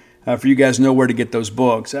important for you guys to know where to get those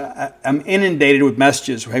books. I'm inundated with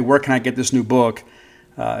messages. Hey, where can I get this new book?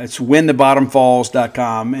 It's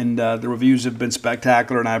whenthebottomfalls.com, and the reviews have been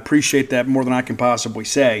spectacular, and I appreciate that more than I can possibly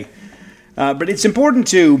say. But it's important,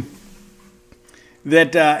 too,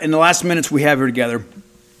 that in the last minutes we have here together,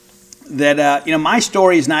 that my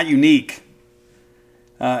story is not unique,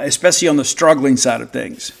 especially on the struggling side of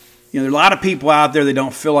things. There are a lot of people out there that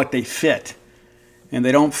don't feel like they fit, and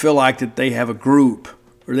they don't feel like that they have a group,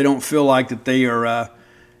 or they don't feel like that they are,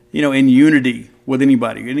 in unity with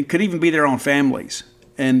anybody. And it could even be their own families.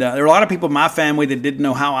 And there are a lot of people in my family that didn't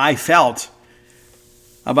know how I felt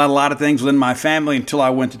about a lot of things within my family until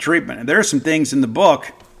I went to treatment. And there are some things in the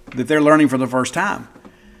book that they're learning for the first time.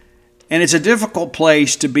 And it's a difficult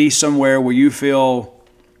place to be somewhere where you feel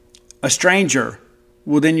a stranger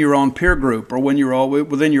within your own peer group or when you're all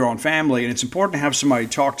within your own family. And it's important to have somebody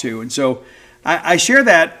to talk to. And so I share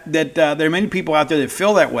that there are many people out there that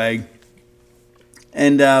feel that way.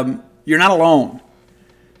 And you're not alone.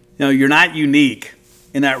 You're not unique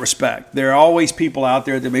in that respect. There are always people out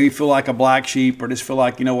there that maybe feel like a black sheep or just feel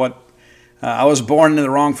like, I was born into the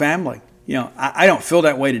wrong family. I don't feel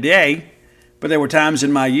that way today, but there were times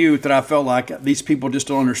in my youth that I felt like these people just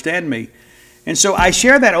don't understand me. And so I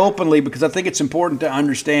share that openly because I think it's important to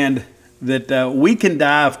understand that we can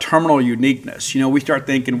die of terminal uniqueness. We start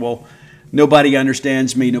thinking, well, nobody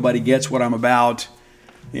understands me, nobody gets what I'm about.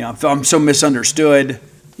 I'm so misunderstood,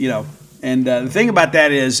 And the thing about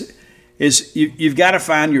that is you've got to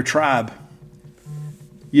find your tribe.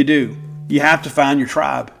 You do. You have to find your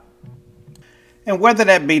tribe. And whether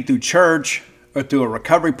that be through church or through a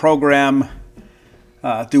recovery program,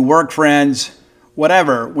 through work friends,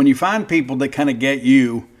 whatever, when you find people that kind of get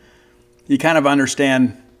you, you kind of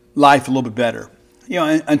understand life a little bit better.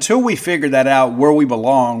 Until we figure that out where we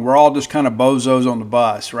belong, we're all just kind of bozos on the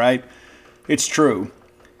bus, right? It's true.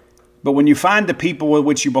 But when you find the people with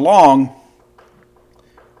which you belong,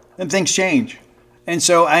 then things change. And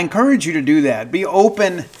so I encourage you to do that. Be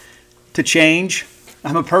open to change.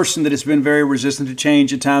 I'm a person that has been very resistant to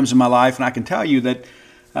change at times in my life, and I can tell you that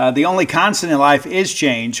the only constant in life is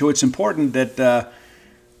change. So it's important that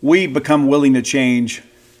we become willing to change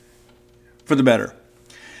for the better.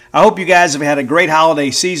 I hope you guys have had a great holiday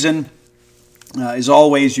season. As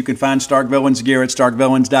always, you can find Stark Villains gear at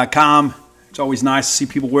starkvillains.com. It's always nice to see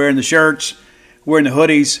people wearing the shirts, wearing the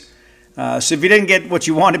hoodies. So if you didn't get what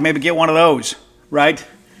you wanted, maybe get one of those, right?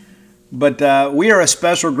 But we are a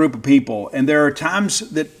special group of people, and there are times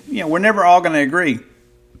that we're never all going to agree.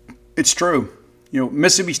 It's true.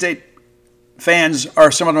 Mississippi State fans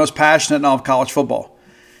are some of the most passionate in all of college football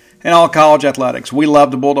and all college athletics. We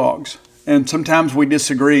love the Bulldogs, and sometimes we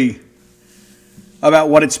disagree about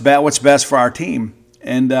what's best for our team.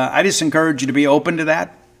 And I just encourage you to be open to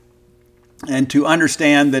that and to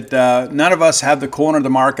understand that none of us have the corner of the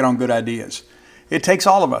market on good ideas. It takes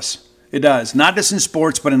all of us. It does. Not just in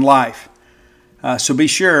sports, but in life. So be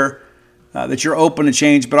sure that you're open to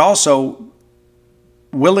change, but also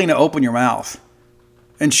willing to open your mouth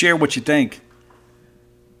and share what you think.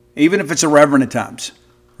 Even if it's irreverent at times,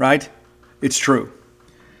 right? It's true.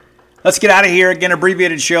 Let's get out of here. Again,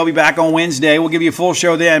 abbreviated show. I'll be back on Wednesday. We'll give you a full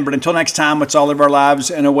show then. But until next time, let's all live our lives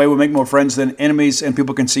in a way we make more friends than enemies, and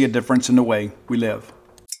people can see a difference in the way we live.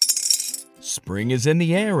 Spring is in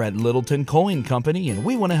the air at Littleton Coin Company, and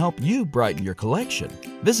we want to help you brighten your collection.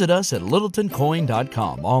 Visit us at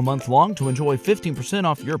littletoncoin.com all month long to enjoy 15%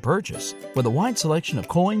 off your purchase. With a wide selection of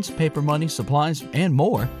coins, paper money, supplies, and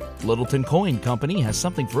more, Littleton Coin Company has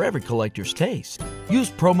something for every collector's taste.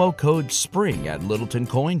 Use promo code SPRING at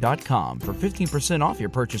littletoncoin.com for 15% off your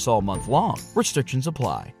purchase all month long. Restrictions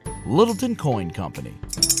apply. Littleton Coin Company.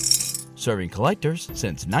 Serving collectors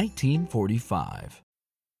since 1945.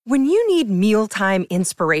 When you need mealtime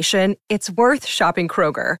inspiration, it's worth shopping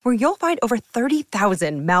Kroger, where you'll find over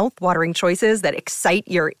 30,000 mouth-watering choices that excite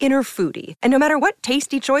your inner foodie. And no matter what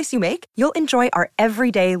tasty choice you make, you'll enjoy our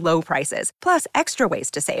everyday low prices, plus extra ways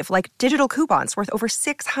to save, like digital coupons worth over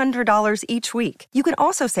 $600 each week. You can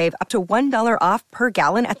also save up to $1 off per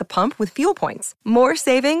gallon at the pump with fuel points. More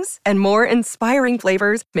savings and more inspiring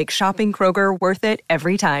flavors make shopping Kroger worth it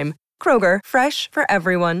every time. Kroger, fresh for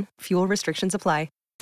everyone. Fuel restrictions apply.